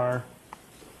authors are.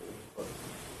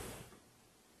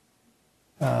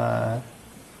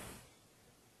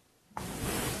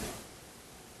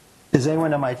 Does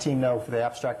anyone on my team know if the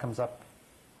abstract comes up?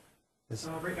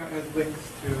 Right now it has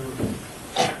links to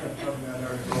PubMed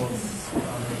articles,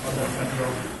 PubMed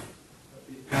Central.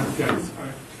 The abstracts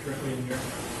aren't currently in here.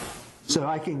 So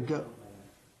I can go.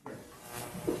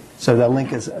 So that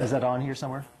link is that on here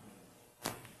somewhere?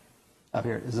 Up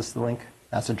here. Is this the link?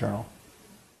 That's a journal.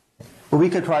 Well, we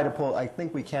could try to pull, I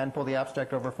think we can pull the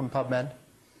abstract over from PubMed.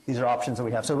 These are options that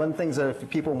we have. So one of the things that if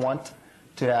people want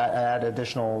to add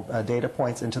additional data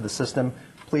points into the system,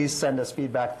 please send us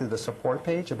feedback through the support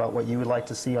page about what you would like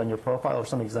to see on your profile or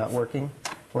something's not working.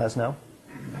 Let us know.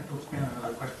 That will expand on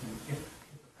another question. If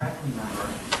a faculty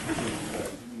member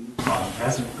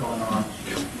hasn't gone on to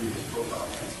do his profile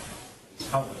test,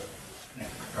 how will it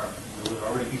connect to the department? Will it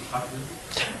already be populated?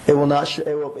 It will not.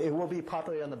 It will be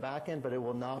populated on the back end, but it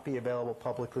will not be available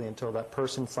publicly until that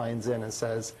person signs in and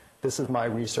says, "This is my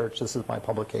research. This is my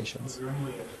publications." Is there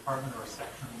only a department or a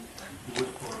section who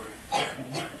would for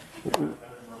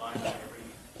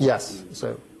Yes.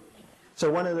 So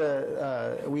one of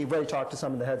the we've already talked to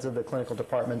some of the heads of the clinical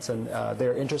departments, and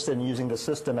they're interested in using the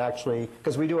system actually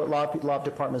because we do a lot of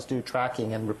departments do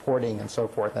tracking and reporting and so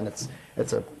forth, and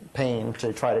it's a pain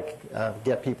to try to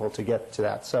get people to get to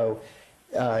that. So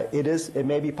it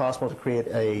may be possible to create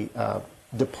a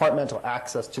departmental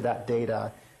access to that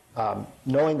data,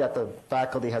 knowing that the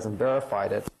faculty hasn't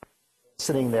verified it,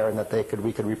 sitting there, and that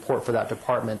we could report for that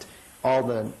department all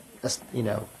the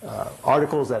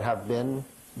articles that have been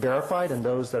verified and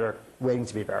those that are waiting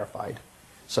to be verified.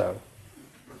 So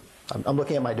I'm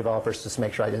looking at my developers just to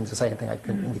make sure I didn't say anything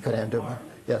we couldn't do.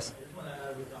 Yes. I just want to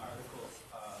add with the articles,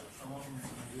 some of them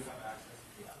you do have access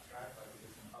to the abstract, like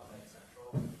it's in PubMed Central.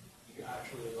 You can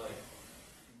actually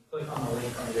click on the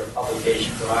link under your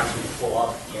publication, it'll actually pull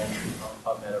up the entry from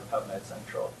PubMed or PubMed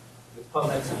Central. With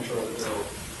PubMed Central,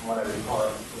 from what I recall,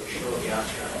 it will show the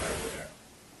abstract right there.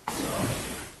 So,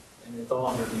 and it's all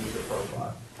underneath the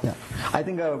profile. Yeah, I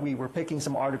think we were picking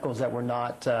some articles that were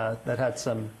not that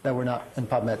were not in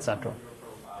PubMed Central.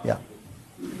 Yeah.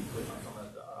 Click on some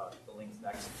of the links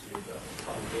next to the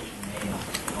publication name,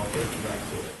 and I'll get you back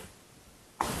to it.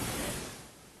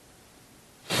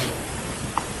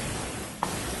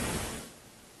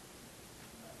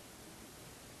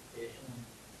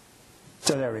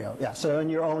 So there we go. Yeah. So in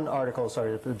your own article,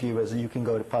 sorry, the view is you can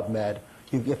go to PubMed.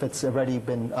 If it's already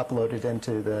been uploaded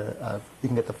into you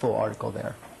can get the full article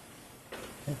there.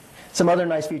 Okay. Some other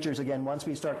nice features, again, once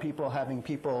we start having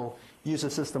people use the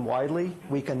system widely,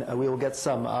 we will get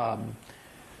some,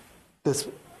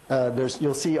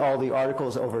 you'll see all the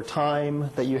articles over time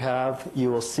that you have. You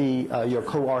will see your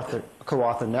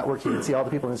co-author network. You can see all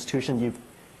the people in the institution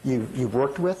you've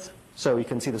worked with. So you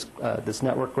can see this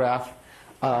network graph.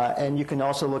 And you can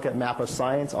also look at Map of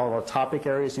Science, all the topic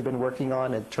areas you've been working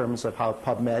on in terms of how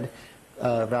PubMed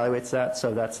evaluates that.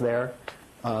 So that's there.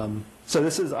 So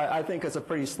this is, I think, it's a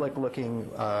pretty slick-looking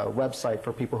website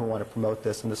for people who want to promote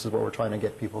this, and this is what we're trying to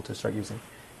get people to start using.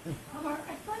 Amar,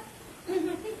 I think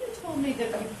you told me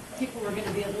that people were going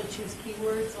to be able to choose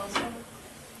keywords also.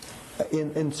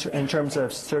 In terms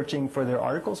of searching for their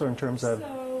articles, or in terms of?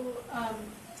 So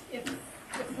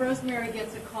if Rosemary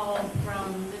gets a call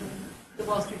from the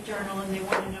Wall Street Journal and they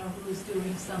want to know who's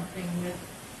doing something with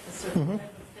a certain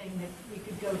type of thing, that we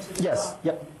could go to the Yes, blog.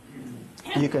 yep.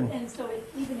 And, You can. And so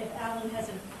even if Alan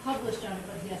hasn't published on it,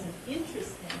 but he has an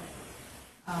interest in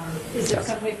it, is there Yes.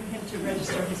 some way for him to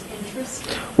register his interest?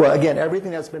 Well, again,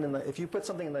 everything that's been if you put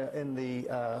something in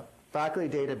the faculty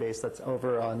database that's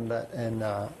over on that, and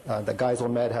that Geisel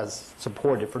Med has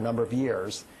supported for a number of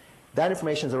years, that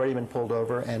information has already been pulled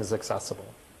over and is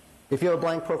accessible. If you have a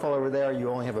blank profile over there, you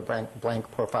only have a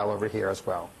blank profile over here as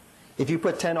well. If you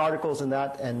put 10 articles in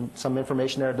that and some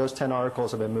information there, those 10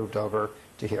 articles have been moved over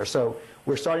to here. So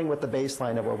we're starting with the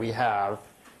baseline of what we have,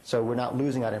 so we're not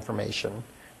losing that information.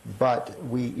 But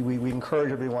we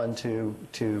encourage everyone to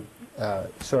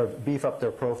sort of beef up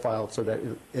their profile so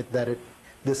that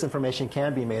this information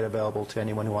can be made available to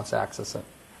anyone who wants to access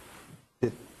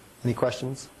it. Any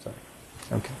questions? Sorry.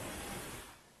 Okay.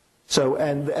 So,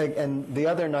 and the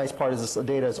other nice part is this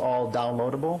data is all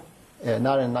downloadable,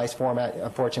 not in a nice format.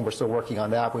 Unfortunately, we're still working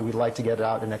on that, but we'd like to get it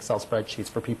out in Excel spreadsheets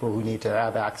for people who need to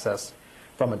have access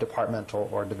from a departmental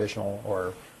or divisional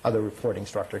or other reporting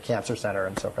structure, cancer center,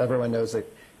 and so forth. Everyone knows that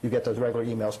you get those regular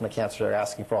emails from the cancer center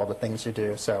asking for all the things you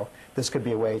do. So this could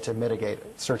be a way to mitigate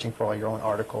searching for all your own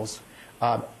articles.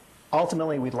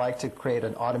 Ultimately, we'd like to create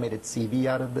an automated CV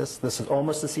out of this. This is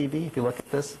almost a CV, if you look at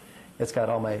this. It's got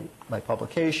all my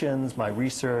publications, my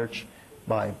research,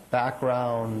 my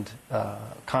background,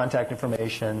 contact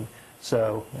information,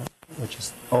 so which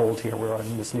is old here. We're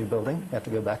in this new building. We have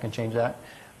to go back and change that.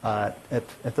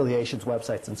 affiliations,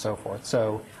 websites, and so forth.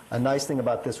 So a nice thing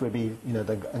about this would be,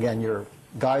 again, your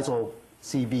Geisel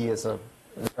CV is a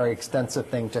very extensive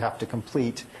thing to have to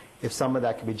complete. If some of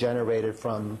that can be generated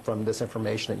from this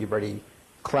information that you've already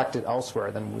collected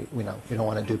elsewhere, then we don't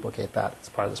want to duplicate that as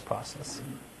part of this process.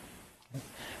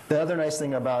 The other nice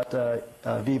thing about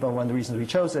Vivo, one of the reasons we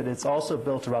chose it, it's also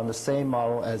built around the same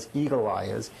model as Eagle Eye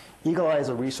is. Eagle Eye is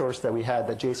a resource that we had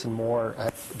that Jason Moore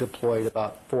had deployed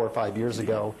about 4 or 5 years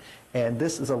ago. And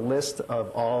this is a list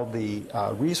of all the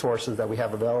resources that we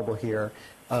have available here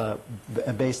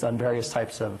based on various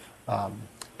types of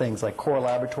things like core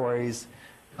laboratories.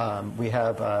 We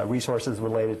have resources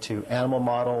related to animal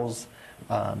models.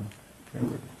 Let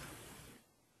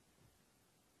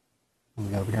me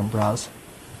go over here and browse.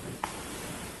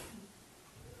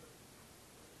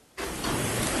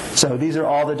 So these are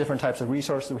all the different types of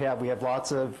resources we have. We have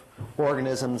lots of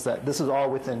organisms that, this is all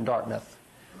within Dartmouth.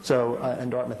 So, and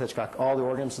Dartmouth Hitchcock, all the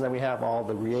organisms that we have, all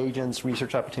the reagents,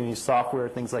 research opportunities, software,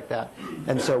 things like that.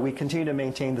 And so we continue to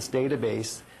maintain this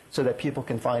database so that people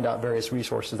can find out various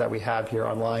resources that we have here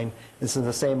online. This is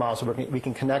the same model, so we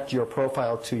can connect your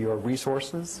profile to your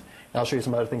resources. And I'll show you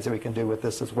some other things that we can do with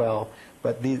this as well.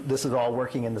 But this is all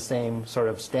working in the same sort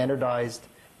of standardized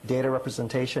data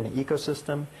representation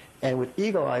ecosystem. And with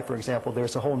Eagle Eye, for example,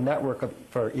 there's a whole network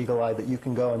for Eagle Eye that you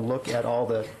can go and look at all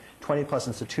the 20-plus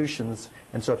institutions.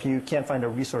 And so if you can't find a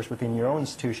resource within your own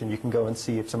institution, you can go and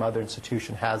see if some other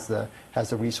institution has the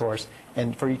resource.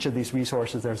 And for each of these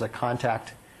resources, there's a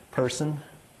contact person.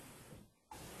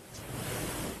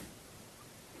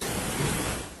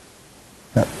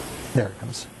 Oh, there it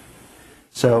comes.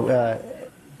 So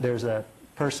there's a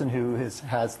person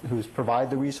who's provided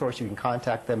the resource. You can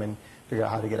contact them and figure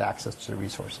out how to get access to the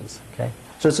resources. Okay,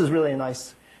 so this is really a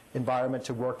nice environment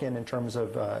to work in terms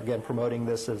of again promoting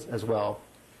this as well.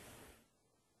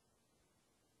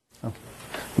 Okay,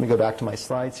 let me go back to my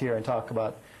slides here and talk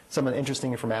about some of the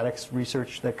interesting informatics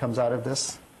research that comes out of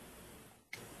this.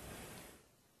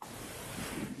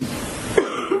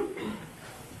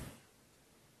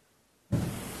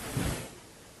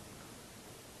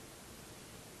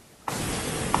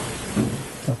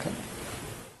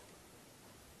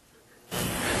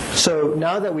 So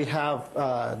now that we have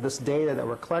this data that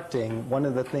we're collecting, one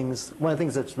of the things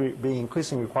that's being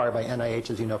increasingly required by NIH,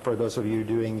 as you know, for those of you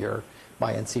doing your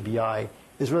NCBI,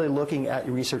 is really looking at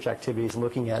your research activities,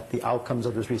 looking at the outcomes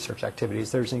of those research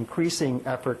activities. There's increasing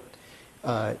effort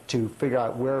to figure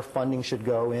out where funding should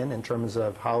go in terms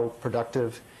of how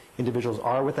productive individuals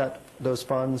are with those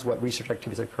funds, what research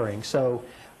activities are occurring. So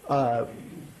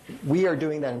we are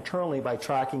doing that internally by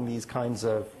tracking these kinds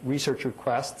of research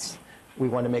requests. We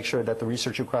want to make sure that the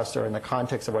research requests are in the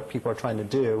context of what people are trying to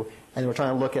do, and we're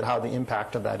trying to look at how the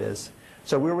impact of that is.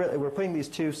 So we're putting these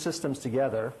two systems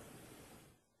together.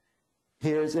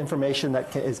 Here's information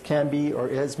that can be or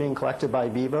is being collected by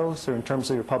Vivo. So in terms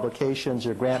of your publications,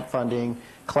 your grant funding,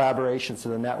 collaborations to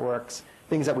the networks,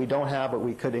 things that we don't have but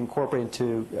we could incorporate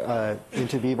into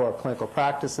Vivo, our clinical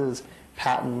practices,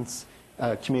 patents,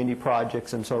 community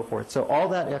projects, and so forth. So all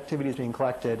that activity is being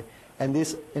collected. And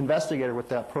this investigator with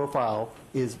that profile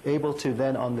is able to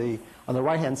then, on the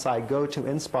right-hand side, go to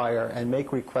Inspire and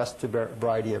make requests to a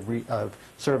variety of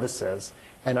services.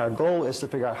 And our goal is to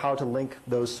figure out how to link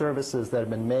those services that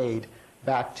have been made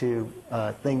back to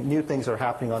new things that are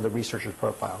happening on the researchers'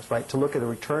 profiles, right? To look at the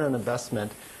return on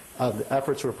investment of the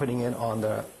efforts we're putting in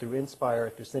through Inspire,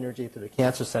 through Synergy, through the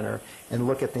Cancer Center, and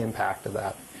look at the impact of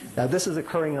that. Now, this is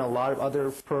occurring in a lot of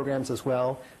other programs as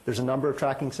well. There's a number of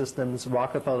tracking systems.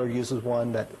 Rockefeller uses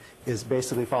one that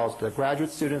basically follows the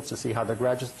graduate students to see how the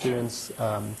graduate students,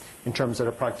 in terms of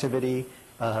their productivity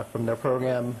from their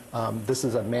program. This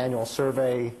is a manual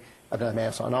survey,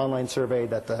 an online survey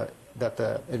that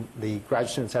the graduate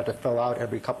students have to fill out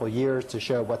every couple of years to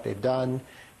show what they've done.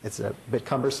 It's a bit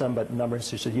cumbersome, but a number of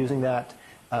institutions are using that.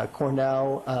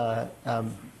 Cornell,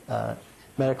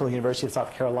 Medical University of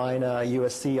South Carolina,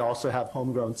 USC also have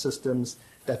homegrown systems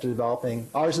that they're developing.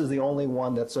 Ours is the only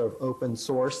one that's sort of open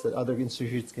source that other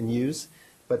institutes can use,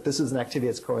 but this is an activity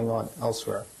that's going on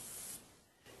elsewhere.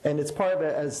 And it's part of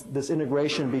it as this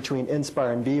integration between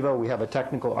Inspire and Vivo. We have a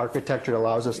technical architecture that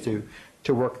allows us to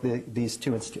work these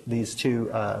two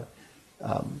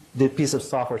pieces of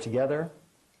software together.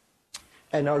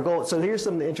 And our goal, so here's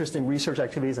some interesting research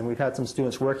activities, and we've had some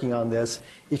students working on this.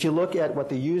 If you look at what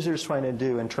the user's trying to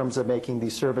do in terms of making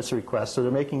these service requests, so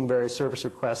they're making various service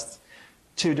requests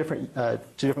to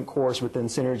different cores within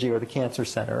Synergy or the Cancer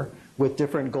Center with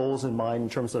different goals in mind in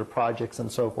terms of the projects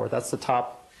and so forth. That's the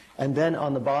top. And then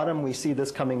on the bottom, we see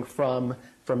this coming from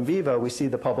Vivo. We see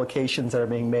the publications that are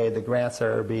being made, the grants that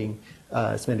are being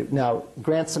submitted. Now,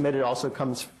 grants submitted also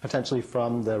comes potentially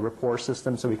from the rapport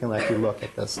system, so we can actually look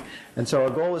at this. And so our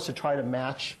goal is to try to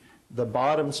match the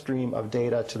bottom stream of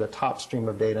data to the top stream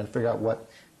of data and figure out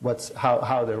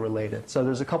how they're related. So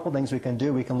there's a couple things we can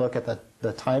do. We can look at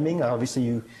the timing. Obviously,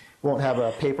 you won't have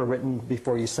a paper written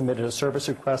before you submitted a service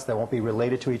request that won't be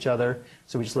related to each other.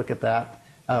 So we just look at that.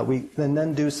 We can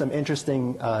then do some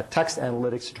interesting text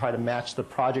analytics to try to match the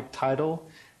project title,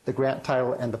 the grant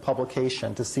title, and the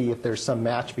publication to see if there's some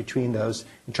match between those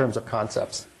in terms of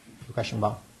concepts. Good question,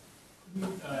 Bob. Can you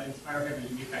Inspire have a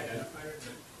unique identifier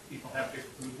that people have to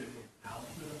prove that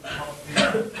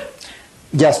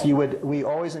Yes, you would. We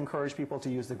always encourage people to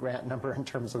use the grant number in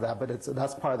terms of that, but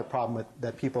that's part of the problem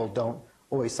that people don't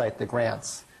always cite the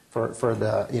grants for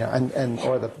the,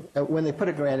 when they put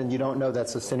a grant in, you don't know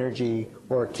that's a Synergy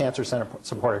or Cancer Center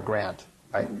supported grant,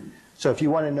 right? So if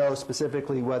you want to know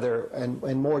specifically whether,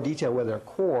 in more detail, whether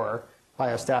core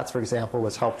biostats, for example,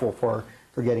 was helpful for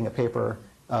getting a paper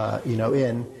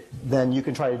in, then you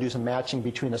can try to do some matching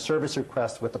between a service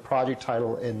request with the project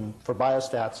title for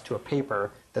biostats to a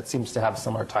paper that seems to have a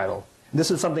similar title.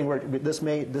 This is something where this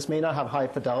may not have high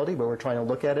fidelity, but we're trying to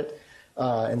look at it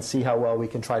and see how well we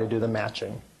can try to do the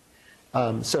matching.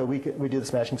 So we do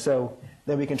this matching. So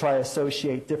then we can try to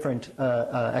associate different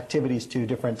activities to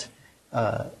different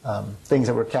things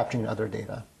that we're capturing in other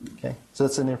data. Okay, so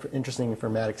that's an interesting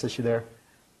informatics issue there.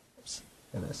 Oops,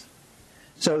 there it is.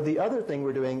 So the other thing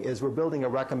we're doing is we're building a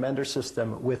recommender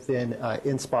system within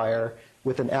Inspire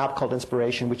with an app called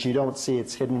Inspiration, which you don't see.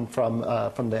 It's hidden from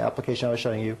the application I was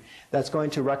showing you. That's going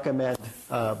to recommend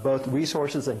both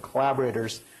resources and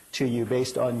collaborators to you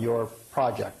based on your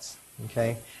projects.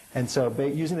 Okay, and so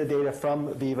using the data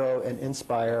from Vivo and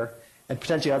Inspire and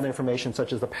potentially other information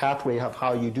such as the pathway of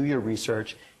how you do your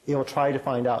research, it will try to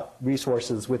find out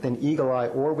resources within Eagle Eye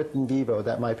or within Vivo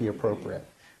that might be appropriate.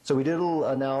 So we did a little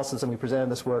analysis and we presented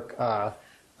this work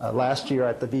last year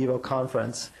at the Vivo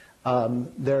conference.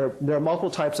 There are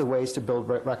multiple types of ways to build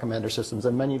recommender systems,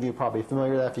 and many of you are probably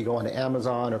familiar with that. If you go onto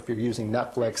Amazon or if you're using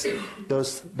Netflix,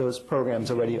 those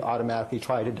programs already automatically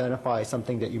try to identify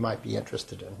something that you might be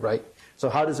interested in, right? So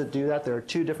how does it do that? There are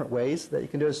two different ways that you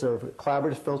can do it. So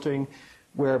collaborative filtering,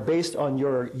 where based on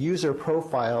your user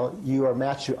profile, you are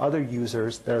matched to other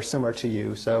users that are similar to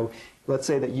you. So let's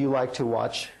say that you like to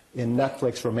watch in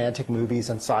Netflix romantic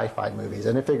movies and sci-fi movies,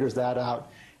 and it figures that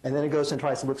out. And then it goes and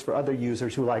tries to look for other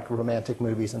users who like romantic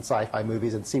movies and sci-fi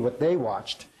movies and see what they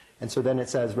watched. And so then it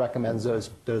says recommends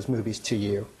those movies to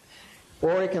you.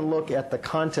 Or it can look at the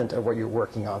content of what you're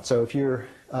working on. So if you're,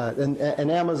 and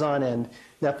Amazon and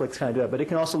Netflix kind of do it, but it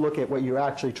can also look at what you're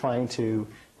actually trying to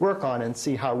work on and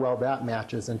see how well that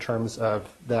matches in terms of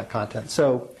that content.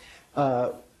 So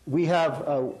we have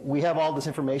all this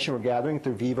information we're gathering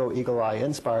through Vivo, Eagle Eye,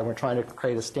 Inspire, and we're trying to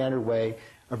create a standard way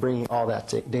of bringing all that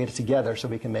data together so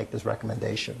we can make this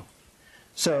recommendation.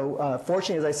 So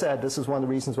fortunately, as I said, this is one of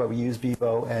the reasons why we use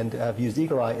Vivo and have used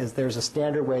Eagle Eye, is there's a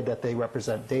standard way that they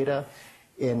represent data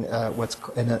in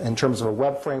terms of a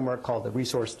web framework called the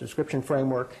Resource Description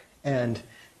Framework, and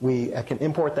we can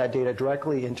import that data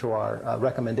directly into our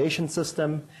recommendation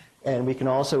system, and we can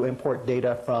also import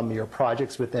data from your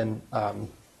projects within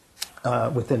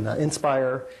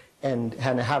Inspire and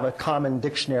have a common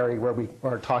dictionary where we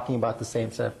are talking about the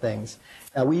same set of things.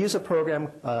 We use a program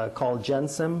called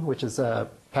GenSim, which is a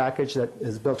package that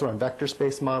is built around vector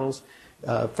space models.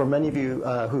 For many of you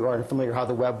who aren't familiar how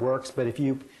the web works, but if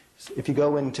you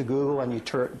go into Google and you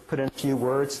put in a few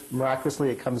words,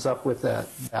 miraculously it comes up with that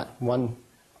one,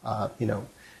 or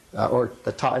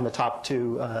in the top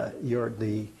two,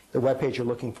 the web page you're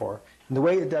looking for. And the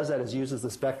way it does that is uses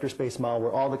this vector space model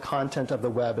where all the content of the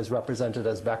web is represented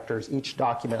as vectors. Each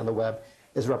document on the web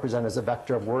is represented as a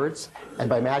vector of words. And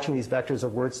by matching these vectors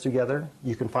of words together,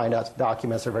 you can find out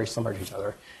documents are very similar to each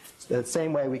other. So the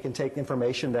same way we can take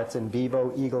information that's in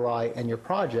Vivo, Eagle Eye, and your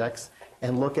projects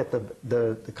and look at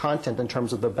the content in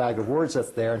terms of the bag of words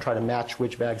that's there and try to match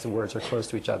which bags of words are close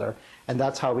to each other. And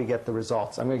that's how we get the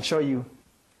results. I'm going to show you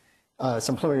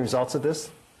some preliminary results of this.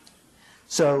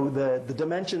 So the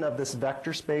dimension of this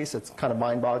vector space, it's kind of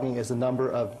mind-boggling, is the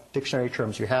number of dictionary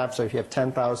terms you have. So if you have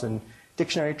 10,000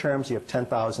 dictionary terms, you have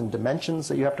 10,000 dimensions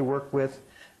that you have to work with.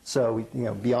 So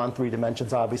beyond 3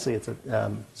 dimensions, obviously,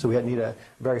 so we need a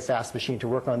very fast machine to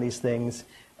work on these things.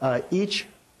 Each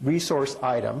resource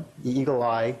item, the Eagle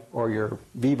Eye or your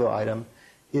Vivo item,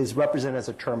 is represented as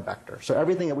a term vector. So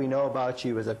everything that we know about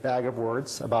you is a bag of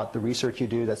words about the research you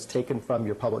do that's taken from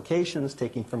your publications,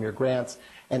 taken from your grants,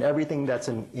 and everything that's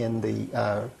in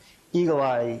the Eagle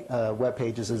Eye web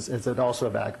pages is also a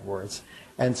bag of words.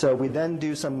 And so we then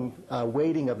do some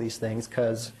weighting of these things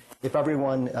because if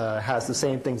everyone has the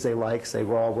same things they like, say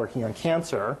we're all working on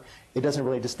cancer, it doesn't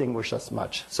really distinguish us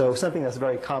much. So something that's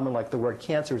very common, like the word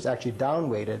cancer, is actually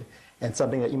down-weighted, and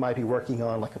something that you might be working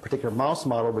on, like a particular mouse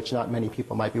model, which not many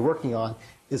people might be working on,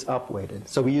 is up-weighted.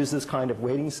 So we use this kind of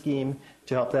weighting scheme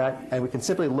to help that, and we can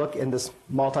simply look in this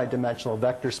multi-dimensional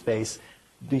vector space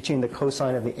between the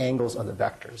cosine of the angles of the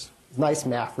vectors. Nice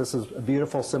math. This is a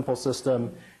beautiful, simple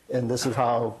system, and this is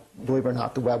how, believe it or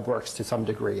not, the web works to some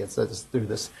degree. It's through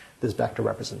this vector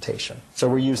representation. So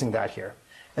we're using that here.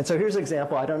 And so here's an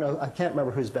example. I don't know, I can't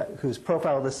remember whose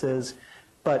profile this is,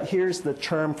 but here's the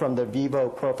term from the Vivo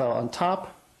profile on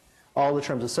top, all the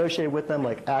terms associated with them,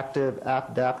 like active,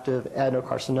 adaptive,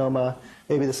 adenocarcinoma.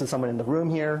 Maybe this is someone in the room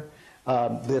here.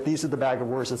 These are the bag of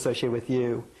words associated with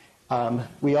you.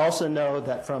 We also know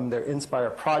that from their Inspire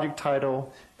project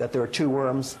title that there are two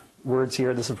words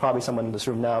here. This is probably someone in this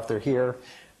room now if they're here.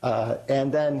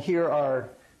 And then here are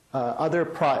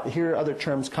other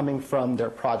terms coming from their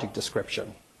project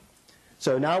description.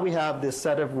 So now we have this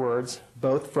set of words,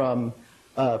 both from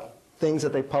things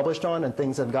that they published on and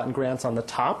things that have gotten grants on the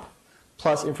top,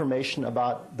 plus information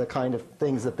about the kind of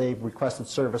things that they've requested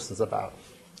services about.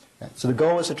 Okay. So the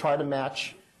goal is to try to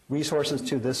match resources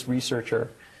to this researcher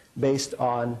based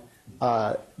on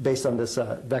this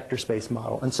vector space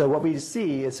model. And so what we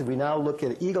see is if we now look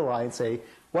at Eagle Eye and say,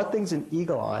 what things in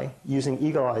Eagle Eye, using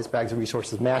Eagle Eye's bags of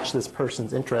resources, match this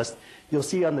person's interest, you'll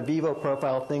see on the Vivo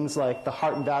profile things like the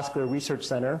Heart and Vascular Research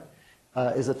Center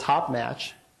is a top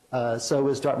match. So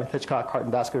is Dartmouth-Hitchcock Heart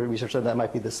and Vascular Research Center. That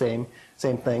might be the same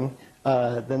thing.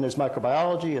 Then there's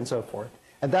microbiology and so forth.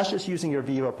 And that's just using your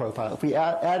Vivo profile. If we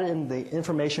add in the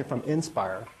information from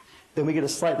Inspire, then we get a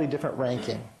slightly different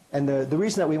ranking. And the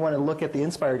reason that we want to look at the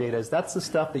Inspire data is that's the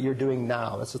stuff that you're doing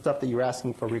now. That's the stuff that you're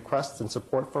asking for requests and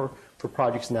support for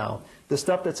projects now. The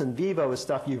stuff that's in Vivo is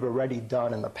stuff you've already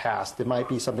done in the past. It might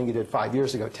be something you did 5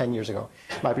 years ago, 10 years ago.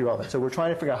 It might be relevant. So we're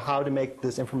trying to figure out how to make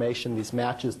this information, these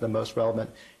matches, the most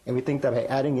relevant. And we think that by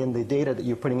adding in the data that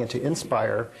you're putting into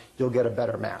Inspire, you'll get a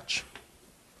better match.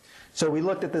 So we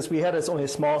looked at this. We had only a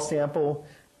small sample.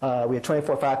 We had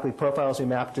 24 faculty profiles we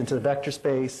mapped into the vector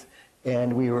space.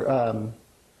 And we were,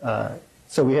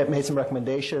 so we had made some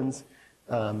recommendations.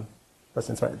 Let's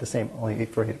Inspire the same, only 8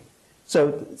 for 8.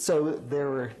 So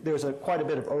there's quite a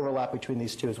bit of overlap between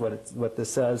these two is what this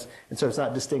says. And so it's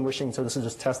not distinguishing. So this is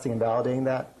just testing and validating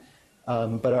that.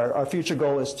 But our future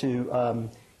goal is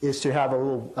to have a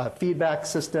little feedback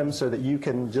system so that you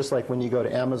can, just like when you go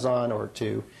to Amazon or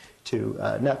to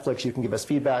Netflix, you can give us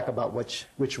feedback about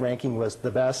which ranking was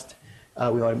the best.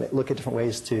 We want to look at different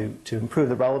ways to improve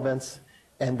the relevance,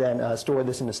 and then store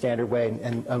this in a standard way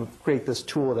and create this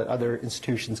tool that other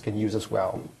institutions can use as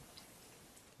well.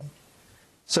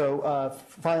 So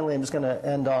finally, I'm just going to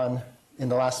end on, in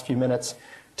the last few minutes,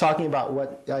 talking about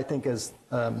what I think is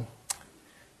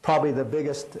probably the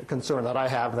biggest concern that I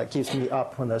have that keeps me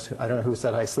up when those, I don't know who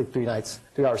said I sleep 3 hours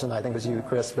a night, I think it was you,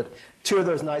 Chris, but 2 of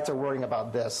those nights are worrying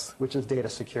about this, which is data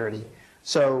security.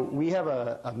 So we have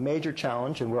a major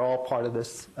challenge, and we're all part of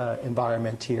this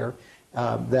environment here,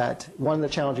 that one of the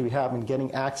challenges we have in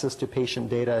getting access to patient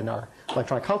data in our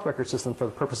electronic health record system for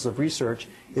the purpose of research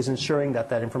is ensuring that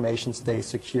that information stays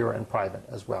secure and private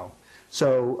as well.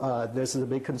 So this is a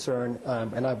big concern,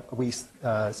 and we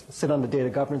sit on the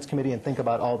Data Governance Committee and think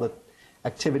about all the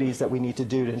activities that we need to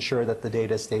do to ensure that the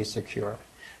data stays secure.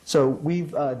 So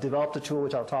we've developed a tool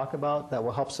which I'll talk about that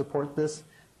will help support this.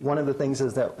 One of the things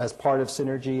is that as part of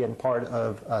Synergy and part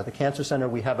of the Cancer Center,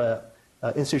 we have an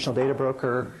institutional data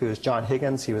broker who is John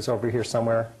Higgins. He was over here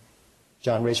somewhere.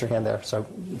 John, raise your hand there. So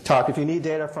if you need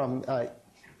data from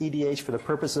EDH for the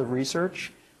purpose of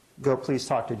research, go please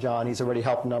talk to John. He's already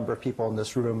helped a number of people in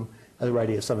this room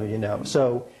already, as some of you know.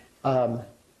 So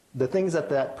the things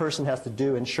that person has to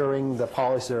do, ensuring the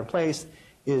policies are in place,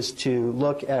 is to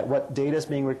look at what data is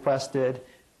being requested,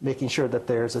 making sure that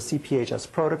there's a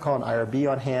CPHS protocol and IRB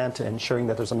on hand, to ensuring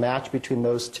that there's a match between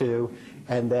those two,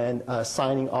 and then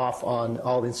signing off on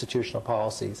all the institutional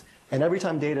policies. And every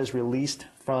time data is released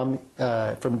from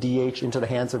DH into the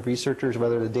hands of researchers,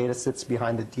 whether the data sits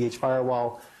behind the DH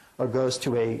firewall or goes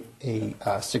to a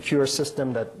secure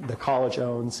system that the college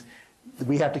owns,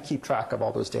 we have to keep track of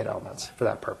all those data elements for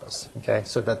that purpose, okay?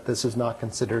 So that this is not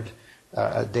considered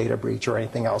a data breach or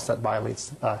anything else that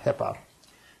violates HIPAA.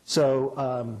 So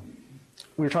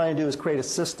what we're trying to do is create a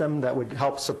system that would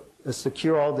help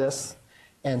secure all this.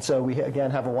 And so we, again,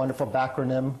 have a wonderful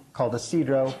backronym called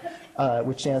ACIDRO,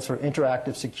 which stands for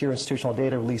Interactive Secure Institutional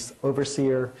Data Release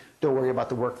Overseer. Don't worry about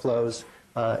the workflows.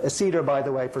 ACIDRO, by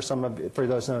the way, for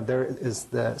those who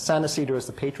know, San Isidro is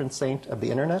the patron saint of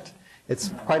the Internet. It's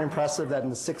quite impressive that in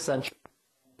the 6th century,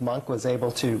 monk was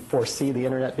able to foresee the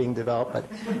internet being developed, but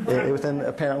within,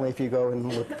 apparently if you go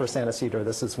and look for San Isidro,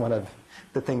 this is one of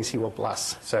the things he will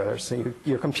bless. So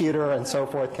your computer and so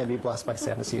forth can be blessed by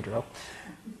San Isidro.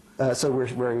 So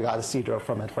where we got Isidro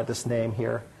from it for this name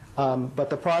here. But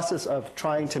the process of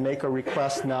trying to make a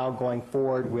request now going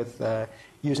forward with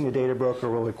using a data broker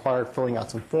will require filling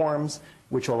out some forms,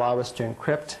 which will allow us to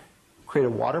encrypt, create a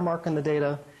watermark in the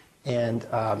data, and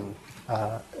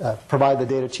provide the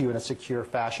data to you in a secure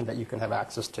fashion that you can have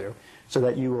access to, so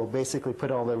that you will basically put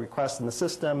all the requests in the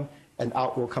system, and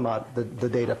out will come out the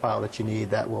data file that you need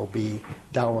that will be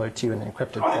downloaded to you in an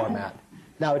encrypted format.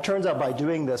 Now, it turns out by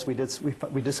doing this, we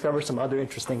discovered some other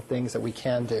interesting things that we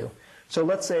can do. So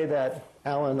let's say that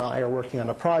Alan and I are working on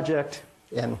a project,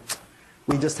 and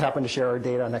we just happen to share our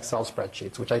data on Excel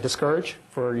spreadsheets, which I discourage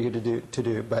for you to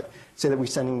do. But say that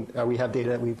we have data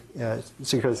that we've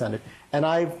securely sent it, and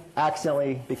I've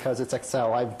accidentally, because it's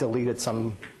Excel, I've deleted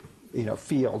some,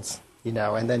 fields,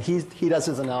 and then he does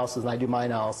his analysis and I do my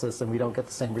analysis, and we don't get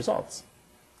the same results,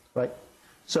 right?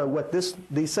 So what this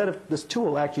tool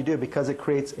will actually do, because it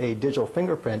creates a digital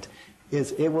fingerprint,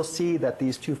 is it will see that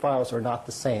these two files are not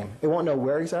the same. It won't know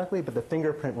where exactly, but the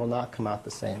fingerprint will not come out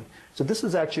the same. So this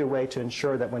is actually a way to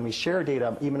ensure that when we share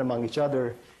data, even among each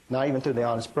other, not even through the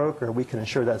honest broker, we can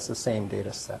ensure that it's the same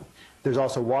data set. There's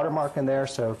also a watermark in there,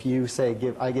 so if you say,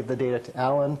 I give the data to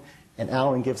Alan, and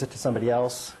Alan gives it to somebody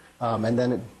else, and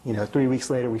then 3 weeks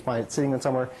later we find it sitting in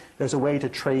somewhere, there's a way to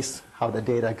trace how the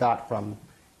data got from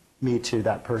me to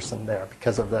that person there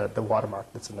because of the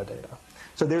watermark that's in the data.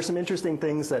 So there's some interesting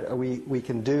things that we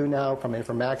can do now from an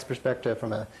informatics perspective,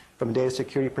 from a data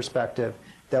security perspective,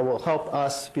 that will help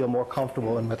us feel more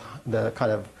comfortable in the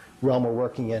kind of realm we're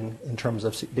working in terms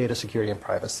of data security and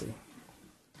privacy.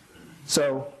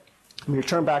 So when we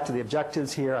return back to the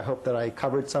objectives here, I hope that I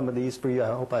covered some of these for you. I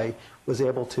hope I was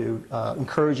able to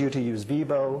encourage you to use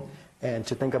Vivo and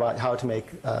to think about how to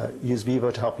use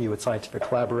Vivo to help you with scientific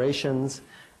collaborations.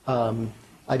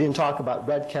 I didn't talk about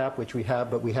REDCap, which we have,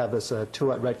 but we have this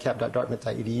tool at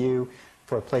redcap.dartmouth.edu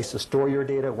for a place to store your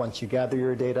data once you gather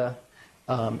your data.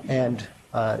 And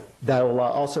that will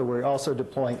also, we're also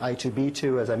deploying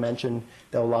I2B2, as I mentioned,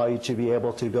 that will allow you to be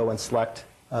able to go and select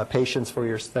patients for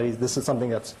your studies. This is something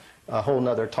that's a whole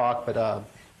nother talk, but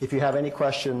if you have any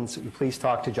questions, please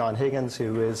talk to John Higgins,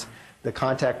 who is the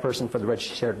contact person for the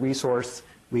Registry Shared Resource.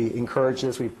 We encourage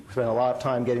this. We spend a lot of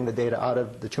time getting the data out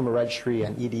of the Tumor Registry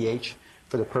and EDH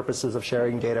for the purposes of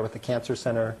sharing data with the Cancer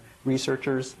Center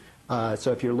researchers.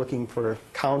 So if you're looking for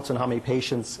counts on how many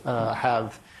patients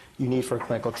you need for a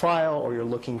clinical trial, or you're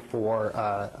looking for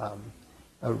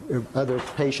other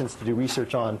patients to do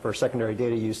research on for secondary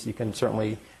data use, you can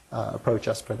certainly approach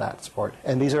us for that support.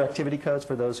 And these are activity codes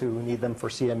for those who need them for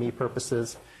CME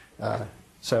purposes.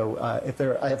 So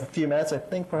I have a few minutes, I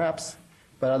think, perhaps,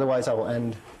 but otherwise I will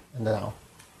end now.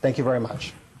 Thank you very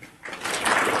much.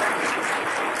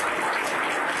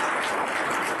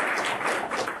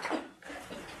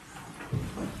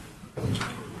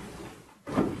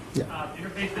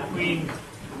 Interface between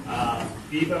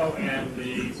Vivo and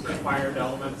the required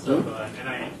elements of an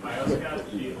NIH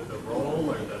biosketch, either the role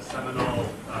or the seminal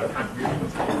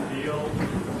contributions to the field.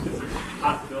 Is there a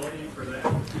possibility for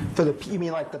that? You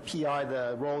mean like the PI,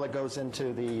 the role that goes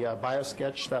into the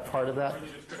biosketch, that part of that? Or the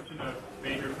description of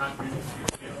major contributions to your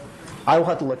field? I will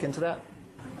have to look into that.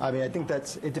 I mean, I think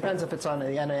it depends if it's on the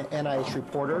NIH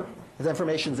reporter. If the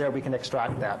information's there, we can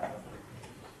extract that.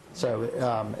 So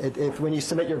when you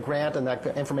submit your grant and that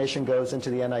information goes into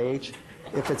the NIH,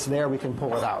 if it's there, we can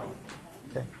pull it out.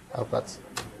 Okay, I hope that's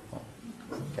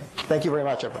okay. Thank you very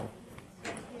much, everyone.